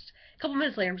then the next couple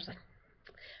minutes later, I'm just like,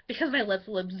 because my lips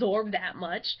will absorb that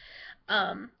much.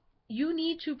 You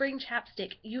need to bring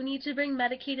chapstick. You need to bring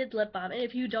medicated lip balm, and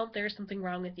if you don't, there's something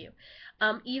wrong with you.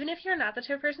 Even if you're not the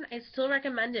type of person, I still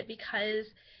recommend it, because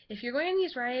if you're going on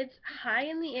these rides high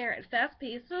in the air at fast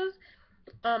paces,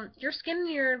 your skin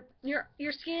and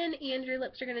your skin and your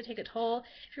lips are going to take a toll.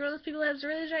 If you're one of those people that has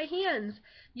really dry hands,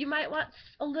 you might want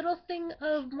a little thing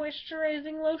of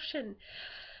moisturizing lotion.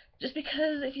 Just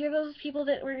because if you're those people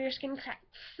that where your skin cracks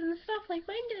and stuff like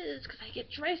mine does, because I get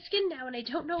dry skin now and I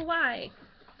don't know why.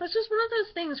 It's just one of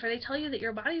those things where they tell you that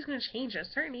your body's going to change at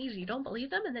a certain age, you don't believe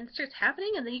them, and then it starts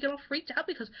happening, and then you get all freaked out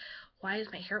because, why is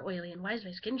my hair oily, and why is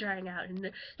my skin drying out,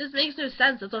 and this makes no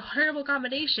sense, it's a horrible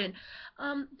combination.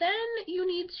 Then you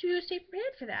need to stay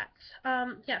prepared for that.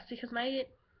 Yes, because my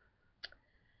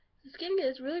skin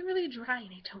is really, really dry,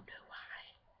 and I don't know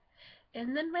why.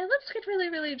 And then my lips get really,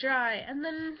 really dry, and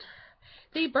then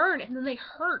they burn, and then they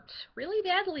hurt really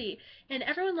badly, and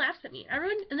everyone laughs at me.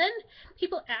 And then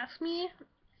people ask me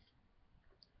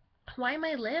why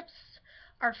my lips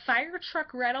are fire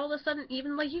truck red all of a sudden.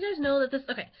 Even, like, you guys know that this,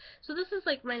 okay, so this is,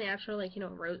 like, my natural, like, you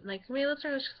know, like, my lips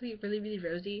are just really, really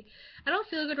rosy. I don't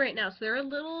feel good right now, so they're a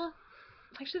little,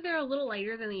 actually, they're a little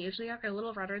lighter than they usually are. They're a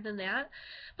little redder than that.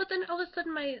 But then all of a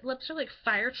sudden, my lips are like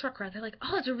fire truck red. They're like,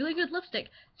 oh, it's a really good lipstick.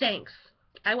 Thanks.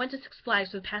 I went to Six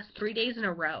Flags for the past 3 days in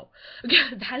a row.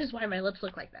 That is why my lips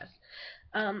look like this.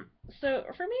 So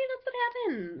for me, that's what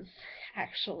happens,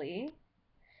 actually,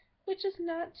 which is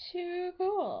not too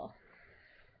cool,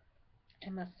 I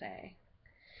must say.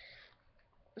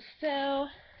 So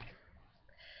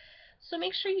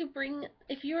make sure you bring,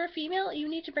 if you're a female, you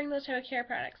need to bring those type of care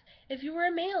products. If you were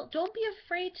a male, don't be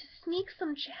afraid to sneak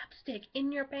some chapstick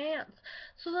in your pants.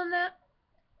 So then that,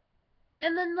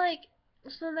 and then like,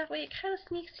 so then that way it kind of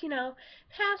sneaks, you know,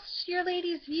 past your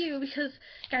lady's view, because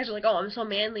guys are like, oh, I'm so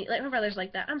manly. Like, my brother's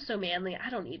like that. I'm so manly.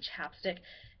 I don't need chapstick.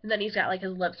 And then he's got, like,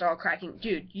 his lips are all cracking.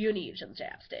 Dude, you need some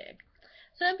chapstick.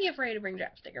 So don't be afraid to bring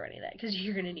chapstick or any of that, because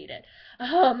you're going to need it.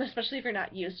 Especially if you're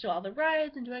not used to all the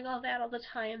rides and doing all that all the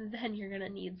time, then you're going to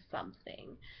need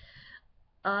something.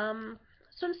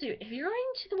 Swimsuit. If you're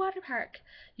going to the water park,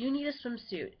 you need a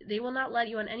swimsuit. They will not let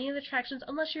you on any of the attractions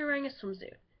unless you're wearing a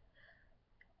swimsuit.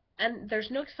 And there's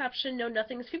no exception, no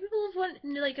nothing. Some people want,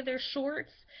 like, their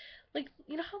shorts, like,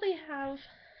 you know how they have,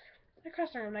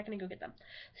 across the room, I'm not going to go get them.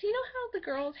 So you know how the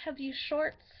girls have these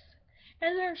shorts,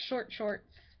 and they're shorts,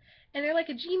 and they're like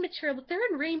a jean material, but they're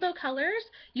in rainbow colors?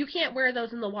 You can't wear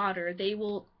those in the water. They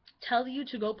will tell you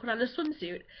to go put on a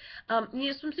swimsuit. You need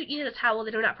a swimsuit, you need a towel. They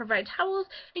do not provide towels,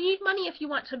 and you need money if you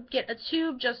want to get a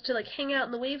tube just to, like, hang out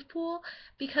in the wave pool,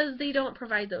 because they don't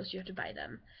provide those. You have to buy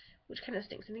them, which kind of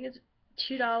stinks. I think it's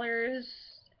 $2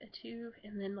 a tube,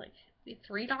 and then like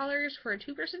 $3 for a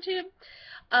 2-person tube.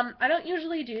 I don't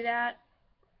usually do that.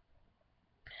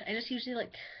 I just usually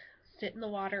like sit in the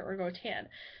water or go tan.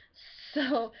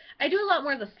 So I do a lot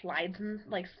more of the slides, and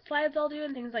like slides I'll do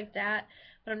and things like that.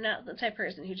 But I'm not the type of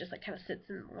person who just like kind of sits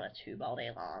in a tube all day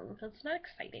long. That's not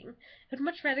exciting. I'd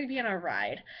much rather be on a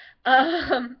ride.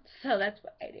 So that's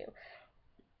what I do.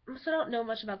 So I don't know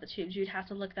much about the tubes. You'd have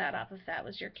to look that up if that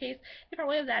was your case. They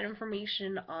probably have that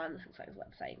information on the Six Flags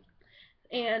website.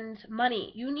 And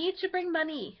money. You need to bring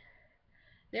money.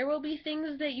 There will be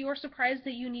things that you are surprised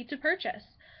that you need to purchase.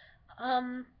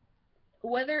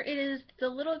 Whether it is the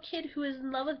little kid who is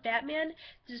in love with Batman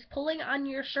just pulling on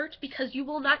your shirt because you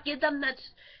will not give them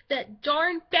that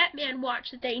darn Batman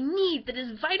watch that they need, that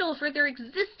is vital for their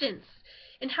existence,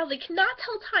 and how they cannot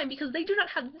tell time because they do not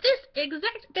have this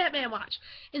exact Batman watch.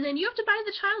 And then you have to buy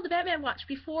the child the Batman watch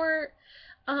before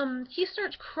he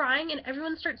starts crying and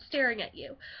everyone starts staring at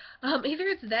you. Either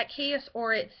it's that case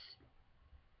or it's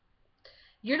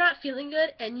you're not feeling good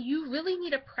and you really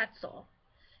need a pretzel,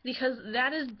 because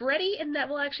that is bready and that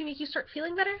will actually make you start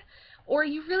feeling better. Or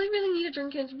you really, really need a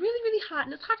drink and it's really, really hot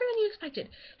and it's hotter than you expected.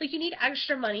 Like, you need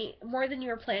extra money, more than you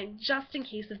were planning, just in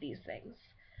case of these things.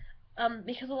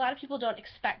 Because a lot of people don't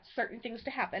expect certain things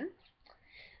to happen.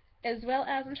 As well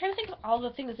as, I'm trying to think of all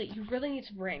the things that you really need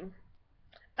to bring.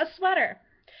 A sweater.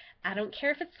 I don't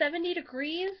care if it's 70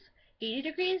 degrees, 80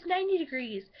 degrees, 90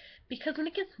 degrees. Because when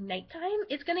it gets nighttime,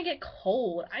 it's going to get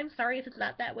cold. I'm sorry if it's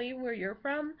not that way where you're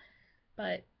from,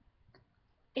 but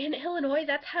in Illinois,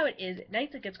 that's how it is. At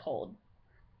nights it gets cold.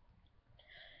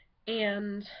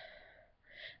 And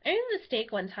I made a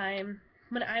mistake one time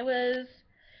when I was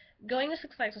going to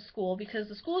Six Flags to school, because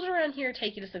the schools around here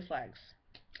take you to Six Flags.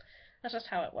 That's just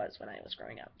how it was when I was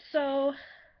growing up. So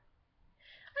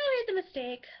I made the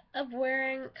mistake of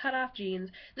wearing cut-off jeans.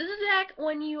 This is back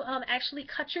when you actually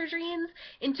cut your jeans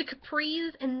into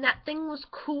capris, and that thing was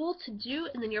cool to do,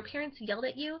 and then your parents yelled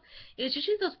at you. It was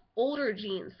usually those older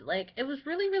jeans. Like, it was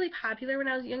really, really popular when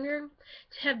I was younger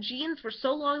to have jeans for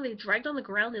so long they dragged on the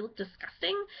ground, they looked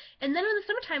disgusting. And then when the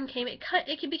summertime came,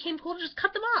 it became cool to just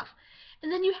cut them off.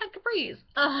 And then you had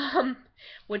capris,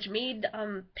 which made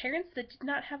parents that did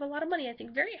not have a lot of money, I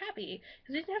think, very happy,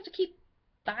 because they didn't have to keep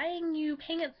buying you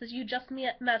pants that you just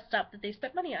messed up that they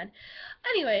spent money on.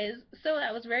 Anyways, so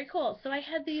that was very cool. So I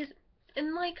had these,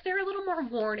 and like, they're a little more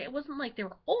worn. It wasn't like they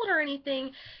were old or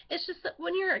anything. It's just that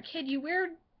when you're a kid,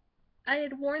 I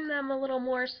had worn them a little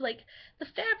more, so like the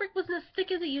fabric wasn't as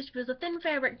thick as it used to be. It was a thin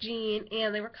fabric jean,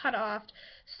 and they were cut off,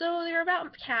 so they were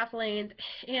about calf length.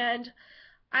 And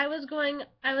I was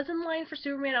in line for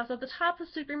Superman. I was at the top of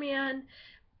Superman,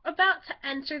 about to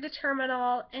enter the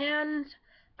terminal, and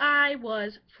I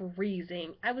was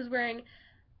freezing. I was wearing,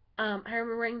 I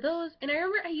remember wearing those, and I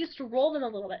remember I used to roll them a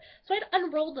little bit. So I had to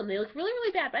unroll them. They looked really,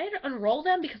 really bad, but I had to unroll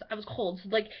them because I was cold. So,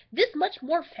 like, this much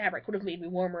more fabric would have made me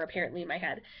warmer, apparently, in my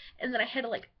head. And then I had to,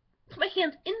 like, put my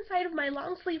hands inside of my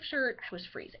long sleeve shirt. I was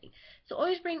freezing. So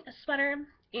always bring a sweater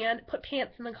and put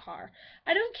pants in the car.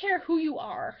 I don't care who you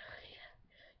are.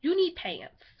 You need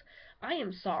pants. I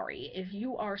am sorry if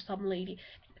you are some lady.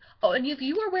 Oh, and if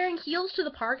you are wearing heels to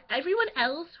the park, everyone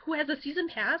else who has a season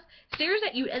pass stares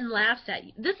at you and laughs at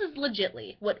you. This is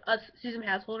legitly what us season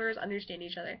pass holders understand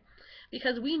each other.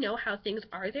 Because we know how things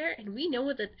are there, and we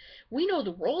know the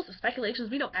rules, the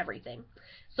speculations, we know everything.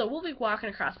 So we'll be walking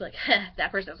across, be like,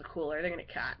 that person has a cooler, they're gonna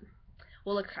get caught.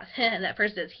 We'll look across, that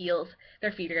person has heels,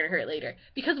 their feet are gonna hurt later.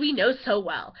 Because we know so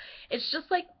well. It's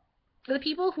just like the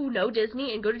people who know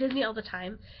Disney and go to Disney all the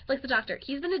time, like the doctor,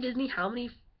 he's been to Disney how many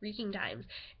freaking times?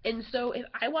 And so if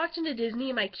I walked into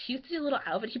Disney in my cutesy little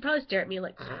outfit, he'd probably stare at me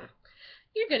like,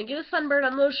 you're gonna get a sunburn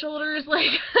on those shoulders, like,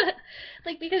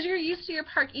 like because you're used to your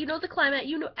park, you know the climate,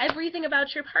 you know everything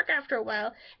about your park after a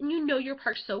while, and you know your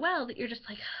park so well that you're just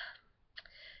like,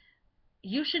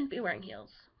 you shouldn't be wearing heels.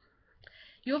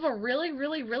 You have a really,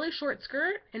 really, really short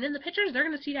skirt, and in the pictures they're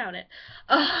gonna see down it.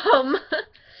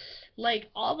 Like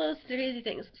all those crazy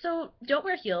things. So don't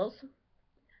wear heels.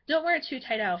 Don't wear a too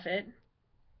tight outfit.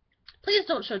 Please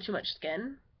don't show too much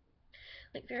skin.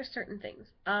 Like there are certain things.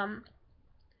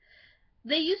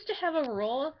 They used to have a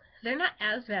rule. They're not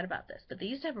as bad about this, but they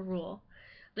used to have a rule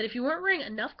that if you weren't wearing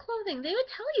enough clothing, they would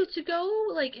tell you to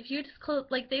go. Like if you just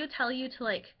like they would tell you to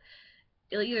like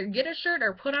either get a shirt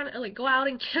or put on like go out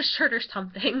and get a shirt or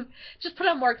something. Just put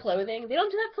on more clothing. They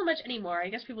don't do that so much anymore. I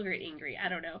guess people get angry. I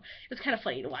don't know. It's kind of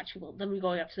funny to watch people then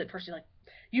going up to the person like,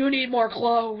 you need more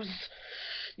clothes.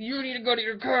 You need to go to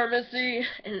your car, Missy.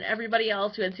 And everybody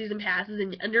else who had season passes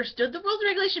and understood the rules and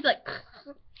regulations would be like,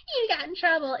 you got in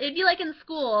trouble. It'd be like in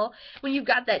school when you've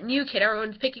got that new kid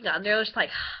everyone's picking on. They're just like,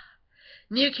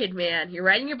 new kid, man, you're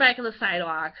riding your bike on the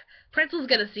sidewalk. Principal's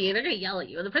gonna see you, and they're gonna yell at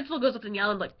you. And the principal goes up and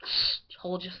yells like,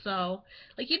 told you so.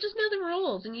 Like, you just know the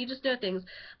rules, and you just know things.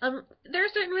 There are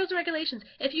certain rules and regulations.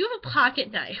 If you have a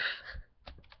pocket knife,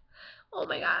 oh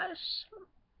my gosh.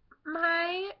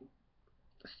 My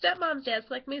stepmom's dad's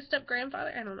like my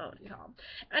step-grandfather. I don't know what you call him.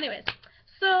 Anyways,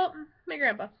 so, my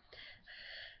grandpa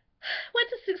went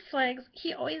to Six Flags.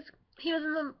 He was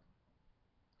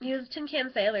Tin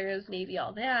Can Sailors, Navy,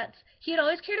 all that. He had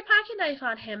always carried a pocket knife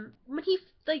on him. When he,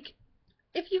 like,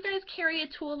 if you guys carry a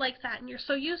tool like that and you're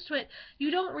so used to it, you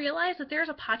don't realize that there's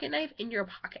a pocket knife in your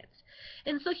pockets.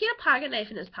 And so he had a pocket knife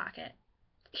in his pocket.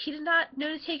 He did not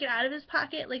know to take it out of his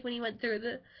pocket, like when he went through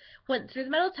the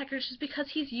metal detectors, just because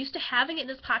he's used to having it in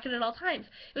his pocket at all times.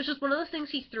 It was just one of those things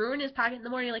he threw in his pocket in the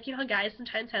morning. Like, you know how guys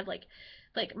sometimes have like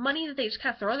money that they just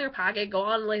kind of throw in their pocket, go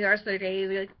on like the rest of their days,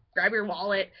 like grab your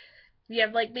wallet. You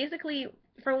have like basically,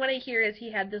 from what I hear, is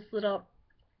he had this little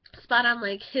spot on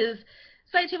like his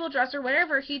side table dresser,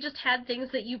 whatever. He just had things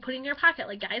that you put in your pocket.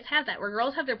 Like guys have that, where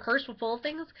girls have their purse full of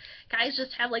things. Guys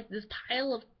just have like this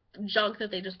pile of junk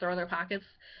that they just throw in their pockets.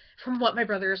 From what my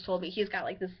brother has told me, he's got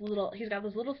this little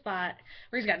spot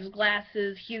where he's got his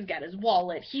glasses, he's got his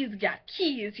wallet, he's got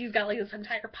keys, he's got like this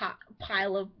entire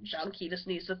pile of junk he just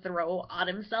needs to throw on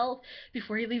himself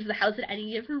before he leaves the house at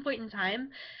any given point in time.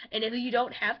 And if you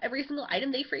don't have every single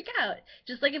item, they freak out.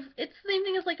 Just like if it's the same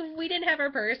thing as like if we didn't have our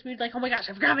purse, we'd be like, oh my gosh,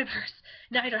 I forgot my purse.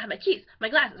 Now I don't have my keys, my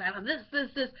glasses, I don't have this.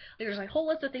 Like there's a whole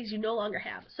list of things you no longer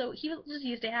have. So he was just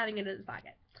used to having it in his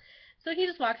pocket. So he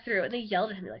just walked through, and they yelled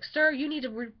at him, like, sir, you need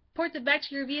to report it back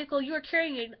to your vehicle. You are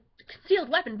carrying a concealed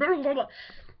weapon. Blah, blah, blah.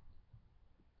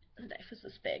 The knife was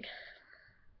this big.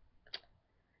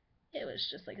 It was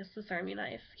just like a Swiss Army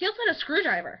knife. He also had a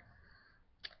screwdriver.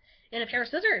 And a pair of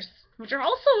scissors, which are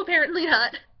also apparently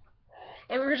not.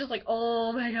 And we were just like,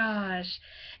 oh my gosh.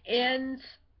 And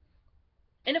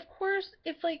of course,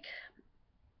 if, like,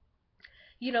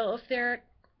 you know, if they're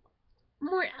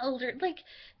more elder, like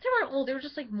they weren't old, they were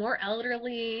just like more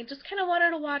elderly, just kind of wanted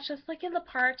to watch us like in the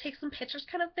park, take some pictures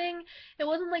kind of thing. It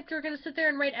wasn't like they were gonna sit there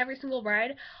and ride every single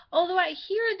ride. Although I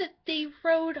hear that they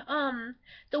rode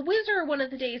the Wizard one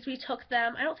of the days we took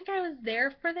them. I don't think I was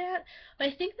there for that, but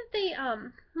I think that they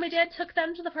my dad took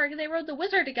them to the park and they rode the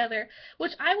Wizard together,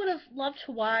 which I would have loved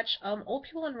to watch. Old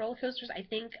people on roller coasters, I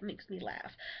think, makes me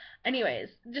laugh. Anyways,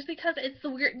 just because it's the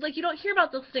weird, like you don't hear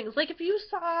about those things. Like if you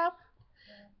saw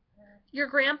your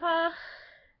grandpa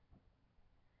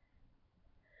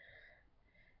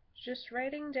just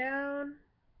riding down,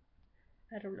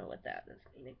 I don't know what that is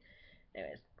meaning.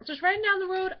 Anyways, just riding down the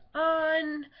road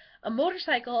on a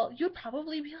motorcycle, you'd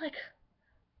probably be like,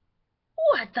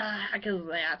 what the heck is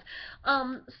that?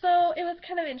 So it was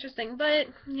kind of interesting, but,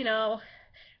 you know,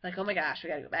 like, oh my gosh, we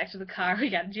gotta go back to the car, we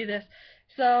gotta do this.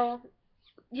 So,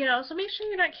 you know, so make sure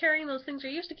you're not carrying those things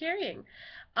you're used to carrying.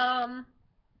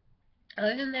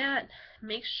 Other than that,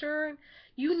 make sure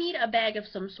you need a bag of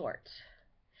some sort.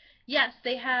 Yes,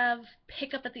 they have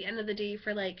pickup at the end of the day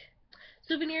for like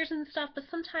souvenirs and stuff, but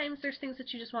sometimes there's things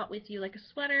that you just want with you, like a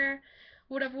sweater,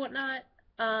 whatever, whatnot.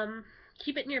 Um,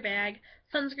 keep it in your bag.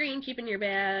 Sunscreen, keep in your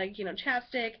bag. You know,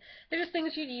 chapstick. There's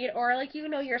things you need, or like you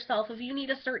know yourself, if you need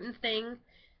a certain thing.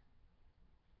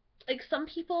 Like some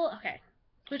people, okay,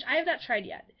 which I have not tried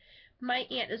yet. My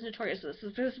aunt is notorious for this.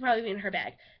 This is probably in her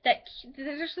bag. That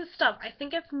there's this stuff. I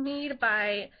think it's made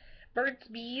by Burt's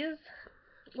Bees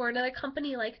or another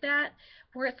company like that,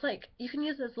 where it's like you can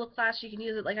use this lip gloss, you can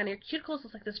use it like on your cuticles,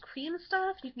 it's like this cream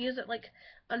stuff. You can use it like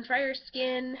on drier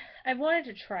skin. I've wanted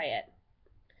to try it.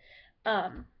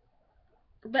 Um,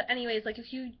 but anyways, like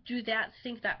if you do that,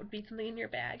 think that would be something in your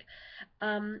bag.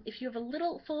 If you have a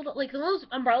little fold, like those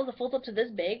umbrellas that fold up to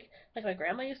this big, like my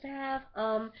grandma used to have,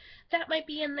 that might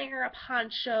be in there. A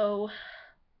poncho. I'm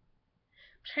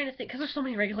trying to think because there's so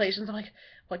many regulations. I'm like,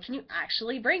 what can you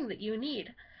actually bring that you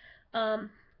need? Um,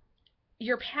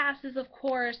 your passes, of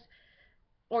course,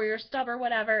 or your stub or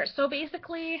whatever. So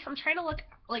basically, I'm trying to look,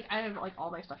 like, I have, like, all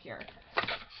my stuff here.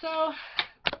 So,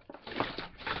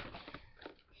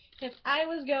 if I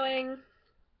was going,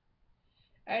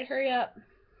 I'd hurry up.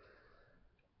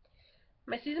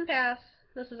 My season pass,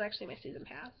 this is actually my season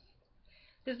pass.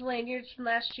 There's the lanyards from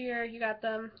last year, you got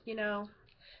them, you know.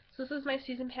 So this is my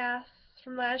season pass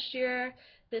from last year.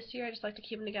 This year, I just like to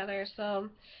keep them together. So,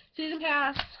 season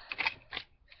pass,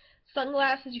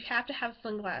 sunglasses, you have to have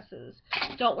sunglasses.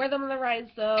 Don't wear them on the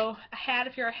rides, though. A hat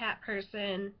if you're a hat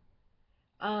person.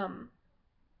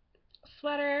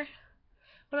 Sweater.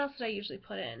 What else did I usually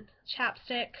put in?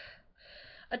 Chapstick.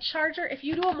 A charger. If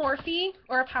you do a Morphe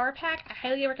or a power pack, I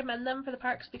highly recommend them for the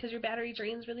parks because your battery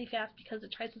drains really fast because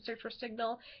it tries to search for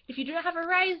signal. If you do not have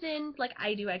Verizon, like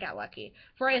I do, I got lucky.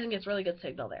 Verizon gets really good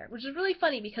signal there, which is really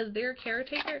funny because their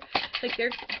caretaker, like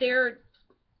they're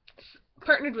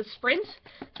partnered with Sprint,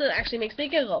 so it actually makes me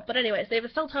giggle. But anyways, they have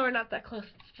a cell tower not that close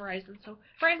to Verizon, so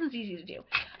Verizon's easy to do.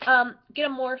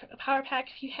 Get a power pack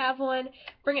if you have one.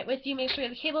 Bring it with you. Make sure you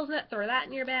have the cables in it. Throw that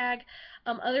in your bag.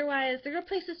 Otherwise, there are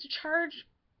places to charge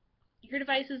your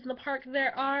devices in the park.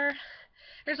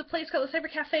 There's a place called the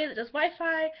Cyber Cafe that does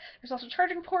Wi-Fi. There's also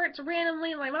charging ports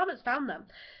randomly, and my mom has found them.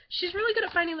 She's really good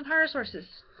at finding the power sources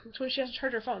when she has to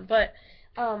charge her phone. But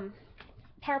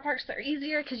power parks that are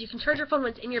easier because you can charge your phone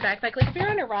when it's in your backpack. Like if you're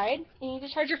on a ride and you need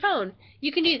to charge your phone,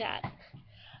 you can do that.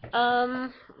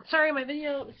 Sorry, my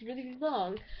video is really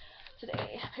long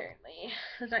today, apparently.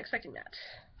 I was not expecting that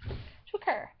to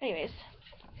occur. Anyways.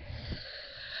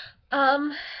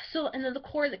 So, and then the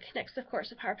cord that connects, of course,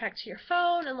 the power pack to your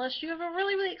phone, unless you have a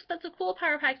really, really expensive cool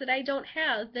power pack that I don't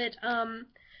have that,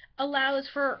 allows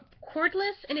for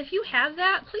cordless. And if you have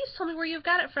that, please tell me where you've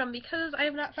got it from because I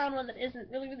have not found one that isn't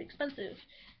really, really expensive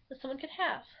that someone could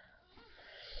have.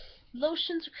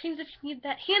 Lotions or creams if you need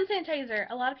that. Hand sanitizer.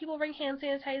 A lot of people bring hand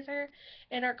sanitizer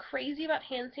and are crazy about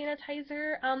hand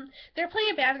sanitizer. There are plenty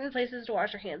of bathrooms and places to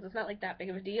wash your hands. It's not like that big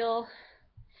of a deal.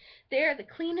 They're the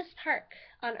cleanest park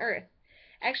on Earth.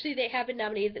 Actually, they have been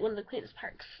nominated one of the cleanest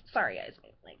parks. Sorry, guys.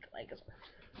 Like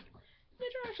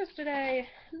atrocious today.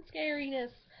 The scariness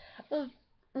of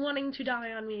wanting to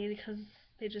die on me because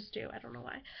they just do. I don't know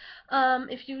why.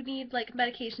 If you need like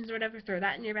medications or whatever, throw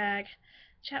that in your bag.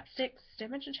 Chapsticks. Did I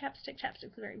mention chapstick?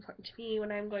 Chapsticks are very important to me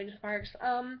when I'm going to the parks.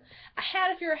 A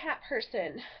hat if you're a hat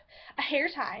person. A hair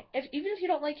tie. Even if you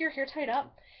don't like your hair tied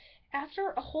up, after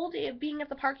a whole day of being at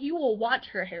the park, you will want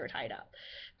your hair tied up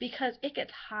because it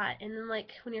gets hot. And then,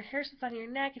 like, when your hair sits on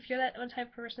your neck, if you're that one type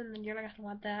of person, then you're not going to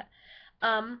want that.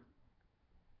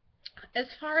 As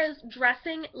far as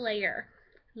dressing, layer.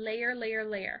 Layer.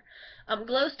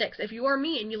 Glow sticks. If you are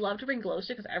me and you love to bring glow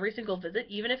sticks every single visit,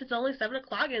 even if it's only 7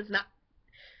 o'clock and it's not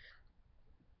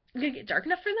going to get dark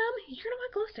enough for them, you're going to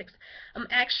want glow sticks.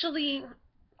 Actually,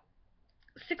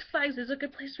 Six Flags is a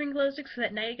good place to bring glow sticks because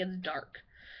at night it gets dark.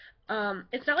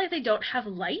 It's not like they don't have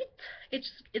light,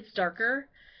 it's darker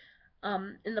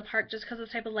in the park just because of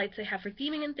the type of lights they have for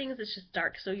theming and things. It's just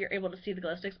dark, so you're able to see the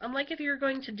glow sticks. Unlike if you're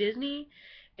going to Disney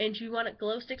and you wanted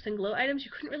glow sticks and glow items,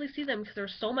 you couldn't really see them because there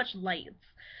was so much lights.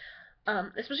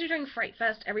 Especially during Fright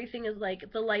Fest, everything is like,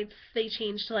 the lights, they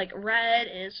change to like red,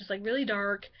 and it's just like really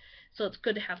dark, so it's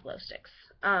good to have glow sticks.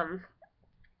 And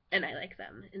I like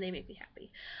them, and they make me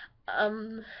happy.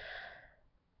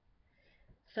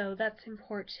 So that's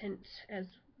important as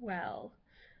well.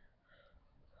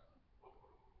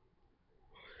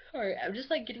 Sorry, I'm just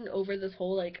like getting over this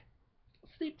whole like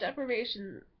sleep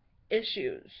deprivation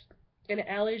issues and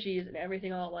allergies and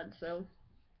everything all at once, so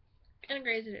kind of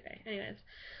crazy today. Anyways,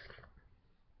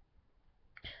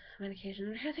 medication.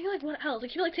 I'm trying to think of like what else. I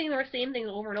keep like saying the same things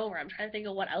over and over. I'm trying to think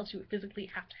of what else you physically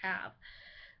have to have.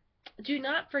 do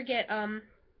not forget,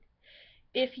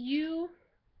 if you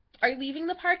are leaving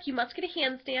the park, you must get a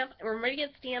hand stamp. Remember to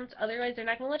get stamped, otherwise they're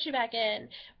not going to let you back in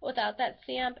without that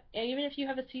stamp. And even if you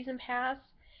have a season pass,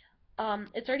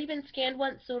 it's already been scanned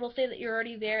once, so it'll say that you're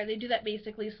already there. They do that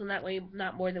basically so that way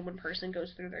not more than one person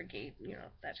goes through their gate,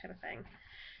 that kind of thing.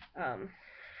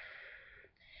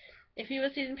 If you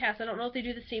have a season pass, I don't know if they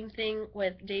do the same thing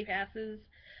with day passes.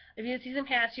 If you have a season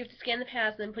pass, you have to scan the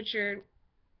pass and then put your...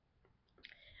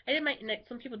 I did my index.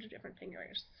 Some people do different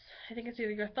fingers. I think it's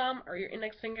either your thumb or your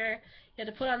index finger. You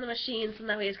have to put on the machine so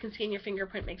that way it can scan your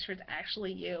fingerprint, make sure it's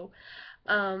actually you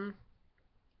that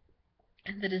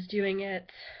is doing it.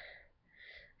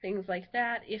 Things like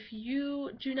that. If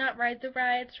you do not ride the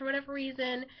rides for whatever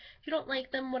reason, if you don't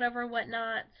like them, whatever,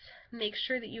 whatnot, make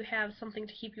sure that you have something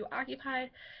to keep you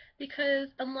occupied. Because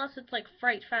unless it's like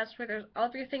Fright Fest where there's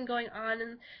everything going on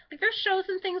and like there's shows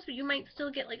and things, but you might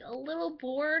still get like a little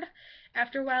bored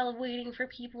after a while of waiting for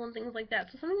people and things like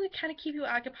that. So something to kind of keep you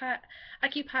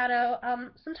occupado.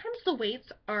 Sometimes the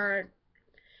waits are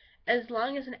as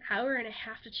long as an hour and a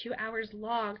half to 2 hours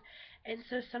long, and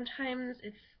so sometimes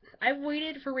I've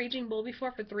waited for Raging Bull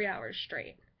before for 3 hours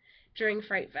straight during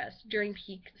Fright Fest, during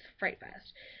peak Fright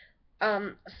Fest.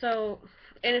 So,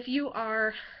 and if you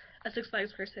are a Six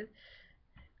Flags person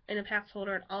and a pass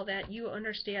holder and all that, you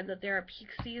understand that there are peak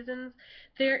seasons.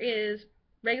 There is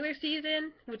regular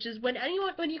season, which is when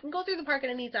you can go through the park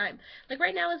at any time. Like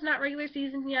right now is not regular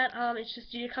season yet. It's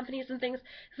just due to companies and things.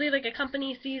 So they have like a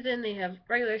company season, they have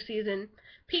regular season,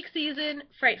 peak season,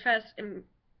 Fright Fest, and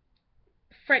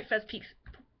Fright Fest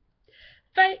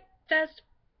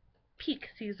peak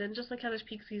season, just like how there's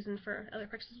peak season for other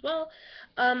parks as well.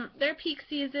 Their peak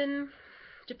season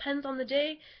depends on the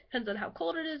day, depends on how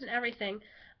cold it is and everything.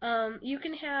 You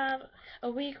can have a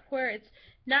week where it's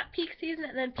not peak season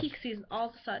and then peak season all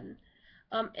of a sudden.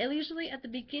 And usually at the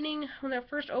beginning when they're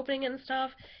first opening and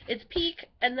stuff, it's peak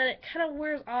and then it kind of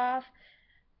wears off.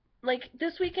 Like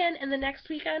this weekend and the next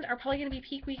weekend are probably going to be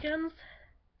peak weekends,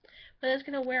 but it's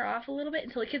going to wear off a little bit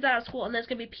until the kids are out of school, and then it's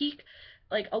going to be peak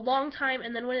like a long time,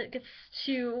 and then when it gets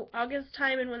to August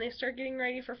time and when they start getting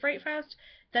ready for Fright Fest,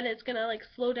 then it's going to like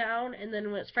slow down, and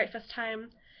then when it's Fright Fest time,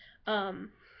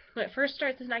 when it first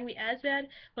starts, it's not going to be as bad.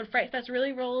 When Fright Fest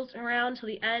really rolls around till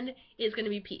the end, it's going to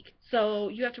be peak. So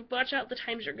you have to watch out the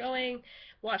times you're going,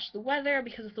 watch the weather,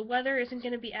 because if the weather isn't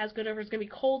going to be as good or if it's going to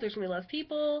be cold, there's going to be less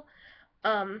people.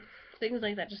 Things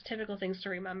like that, just typical things to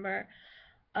remember.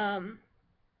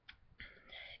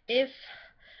 If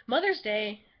Mother's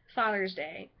Day, Father's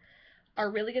Day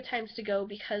are really good times to go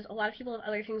because a lot of people have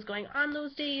other things going on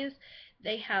those days.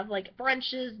 They have like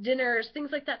brunches, dinners,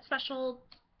 things like that specially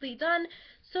done,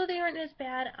 so they aren't as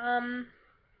bad.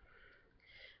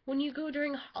 When you go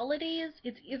during holidays,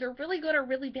 it's either really good or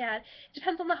really bad. It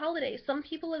depends on the holiday. Some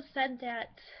people have said that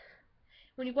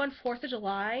when you go on 4th of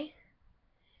July,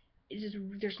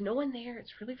 there's no one there.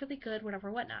 It's really, really good,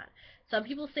 whatever, whatnot. Some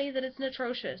people say that it's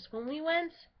atrocious. When we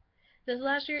went this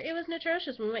last year, it was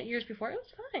atrocious. When we went years before, it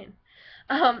was fine.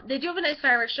 They do have a nice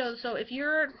fireworks show, so if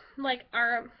you're like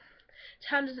our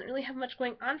town doesn't really have much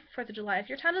going on for 4th of July. If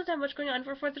your town doesn't have much going on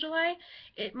for 4th of July,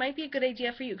 it might be a good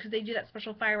idea for you because they do that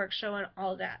special fireworks show and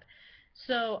all of that.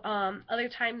 So other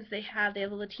times they have the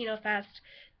Latino Fest.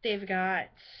 They've got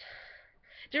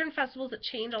different festivals that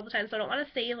change all the time. So I don't want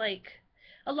to say like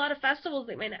a lot of festivals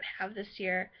they might not have this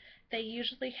year. They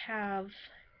usually have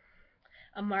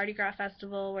a Mardi Gras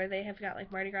festival where they have got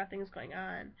like Mardi Gras things going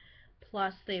on.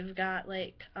 Plus they've got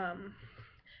like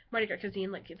Mardi Gras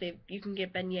cuisine, like you can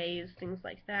get beignets, things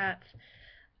like that.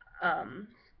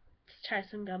 Try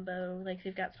some gumbo, like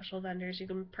they've got special vendors. You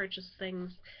can purchase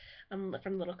things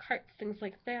from little carts, things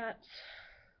like that.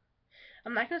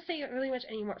 I'm not going to say really much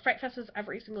anymore. Fright Fest is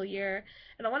every single year,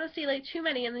 and I want to say like too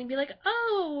many and then be like,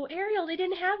 oh, Ariel, they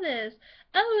didn't have this.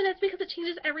 Oh, that's because it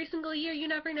changes every single year. You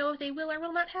never know if they will or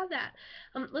will not have that.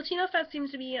 Latino Fest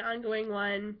seems to be an ongoing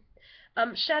one.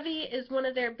 Chevy is one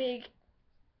of their big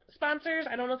sponsors.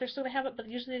 I don't know if they're still going to have it, but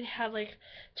usually they have like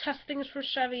test things for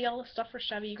Chevy, all the stuff for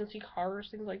Chevy. You can see cars,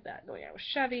 things like that going out with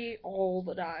Chevy all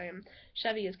the time.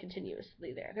 Chevy is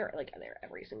continuously there. They're like there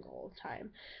every single time.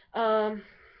 I'm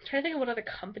trying to think of what other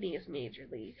companies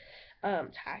majorly.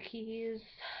 Takis,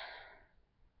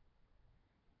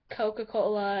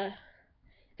 Coca-Cola.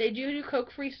 They do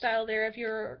Coke Freestyle there if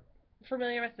you're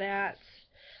familiar with that.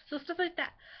 So stuff like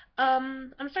that.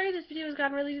 I'm sorry this video has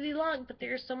gotten really, really long, but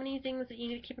there's so many things that you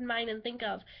need to keep in mind and think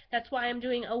of. That's why I'm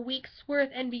doing a week's worth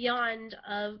and beyond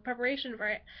of preparation for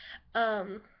it.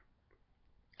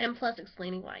 And plus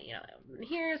explaining why, I've been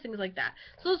here, things like that.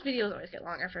 So those videos always get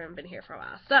long after I've been here for a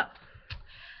while. So,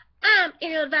 I'm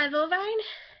Ariel Vine.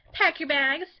 Pack your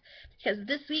bags. because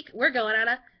this week we're going on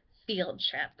a field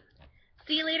trip.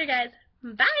 See you later, guys.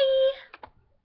 Bye!